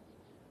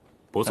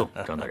不送，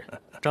张大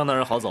人。张大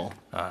人好走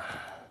啊。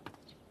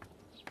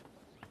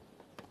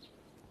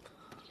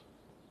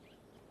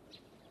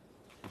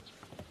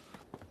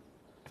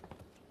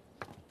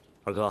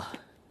二哥，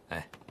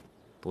哎，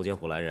都监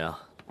府来人啊，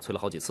催了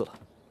好几次了，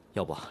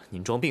要不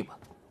您装病吧，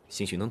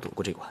兴许能躲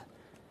过这关。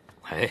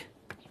哎，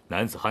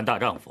男子汉大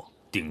丈夫，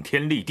顶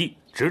天立地，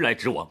直来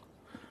直往，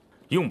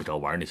用不着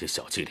玩那些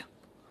小伎俩。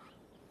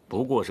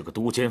不过是个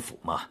都监府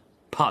嘛，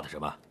怕的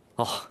什么？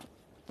哦，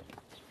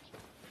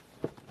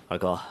二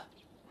哥，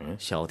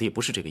小弟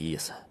不是这个意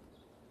思，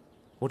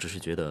我只是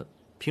觉得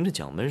凭着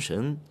蒋门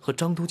神和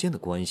张都监的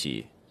关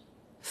系，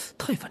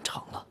太反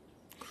常了，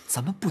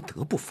咱们不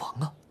得不防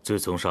啊！自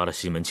从杀了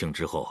西门庆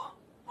之后，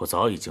我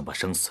早已经把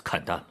生死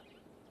看淡了，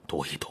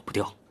躲也躲不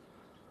掉。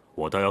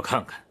我倒要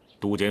看看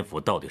都监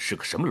府到底是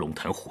个什么龙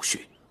潭虎穴。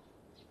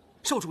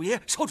少主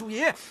爷，少主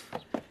爷！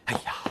哎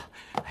呀，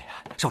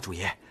少主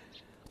爷，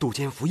都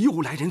监府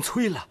又来人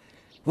催了，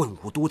问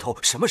武都头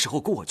什么时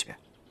候过去。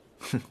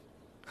哼，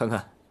看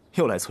看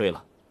又来催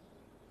了。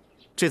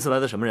这次来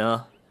的什么人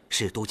啊？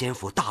是都监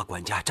府大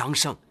管家张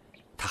胜，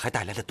他还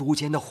带来了都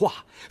监的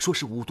话，说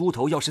是武都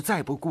头要是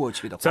再不过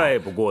去的话，再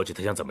不过去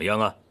他想怎么样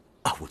啊？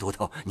武都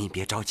头您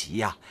别着急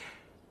呀，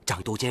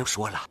张都监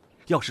说了，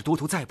要是都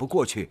头再不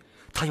过去，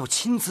他要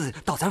亲自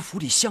到咱府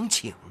里相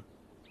请。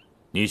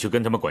你去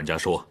跟他们管家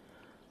说，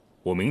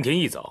我明天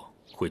一早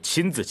会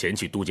亲自前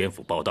去都监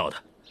府报到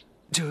的。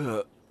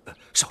这，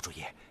少主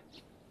爷，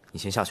你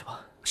先下去吧。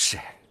是。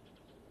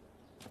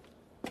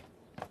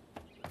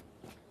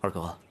二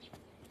哥，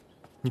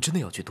你真的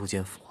要去都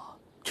监府啊？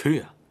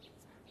去啊！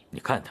你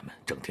看他们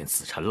整天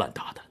死缠烂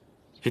打的，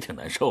也挺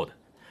难受的。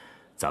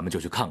咱们就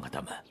去看看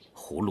他们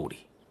葫芦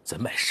里在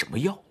卖什么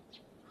药。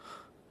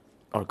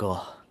二哥，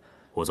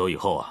我走以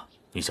后啊，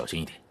你小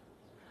心一点。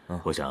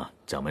我想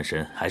蒋门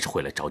神还是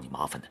会来找你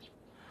麻烦的。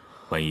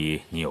万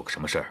一你有个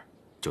什么事儿，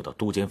就到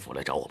都监府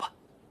来找我吧。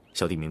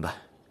小弟明白。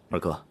二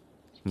哥，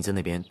你在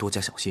那边多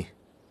加小心。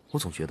我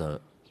总觉得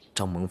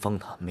张蒙方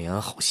他没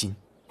安好心。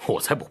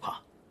我才不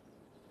怕，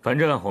反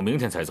正我明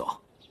天才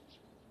走。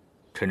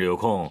趁着有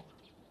空，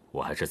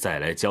我还是再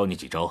来教你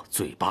几招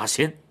醉八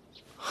仙。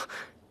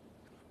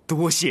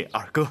多谢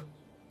二哥。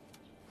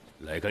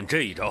来看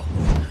这一招，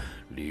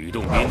吕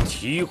洞宾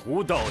提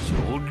壶倒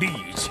酒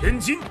立千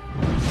金。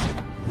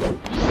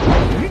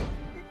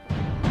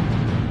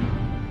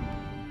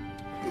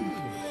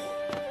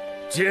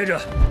接着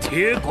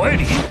铁拐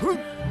李，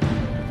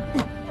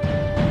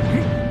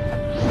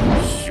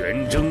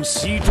玄征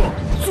西撞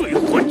醉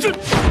还阵。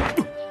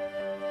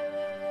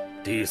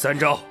第三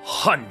招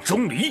汉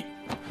钟离，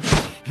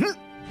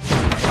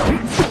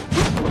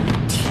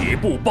铁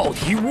步抱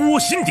提窝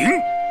心顶。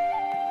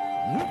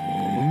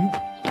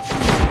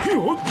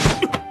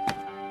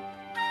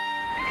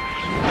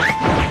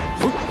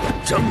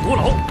张国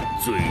老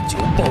醉酒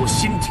抱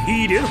心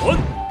提连环。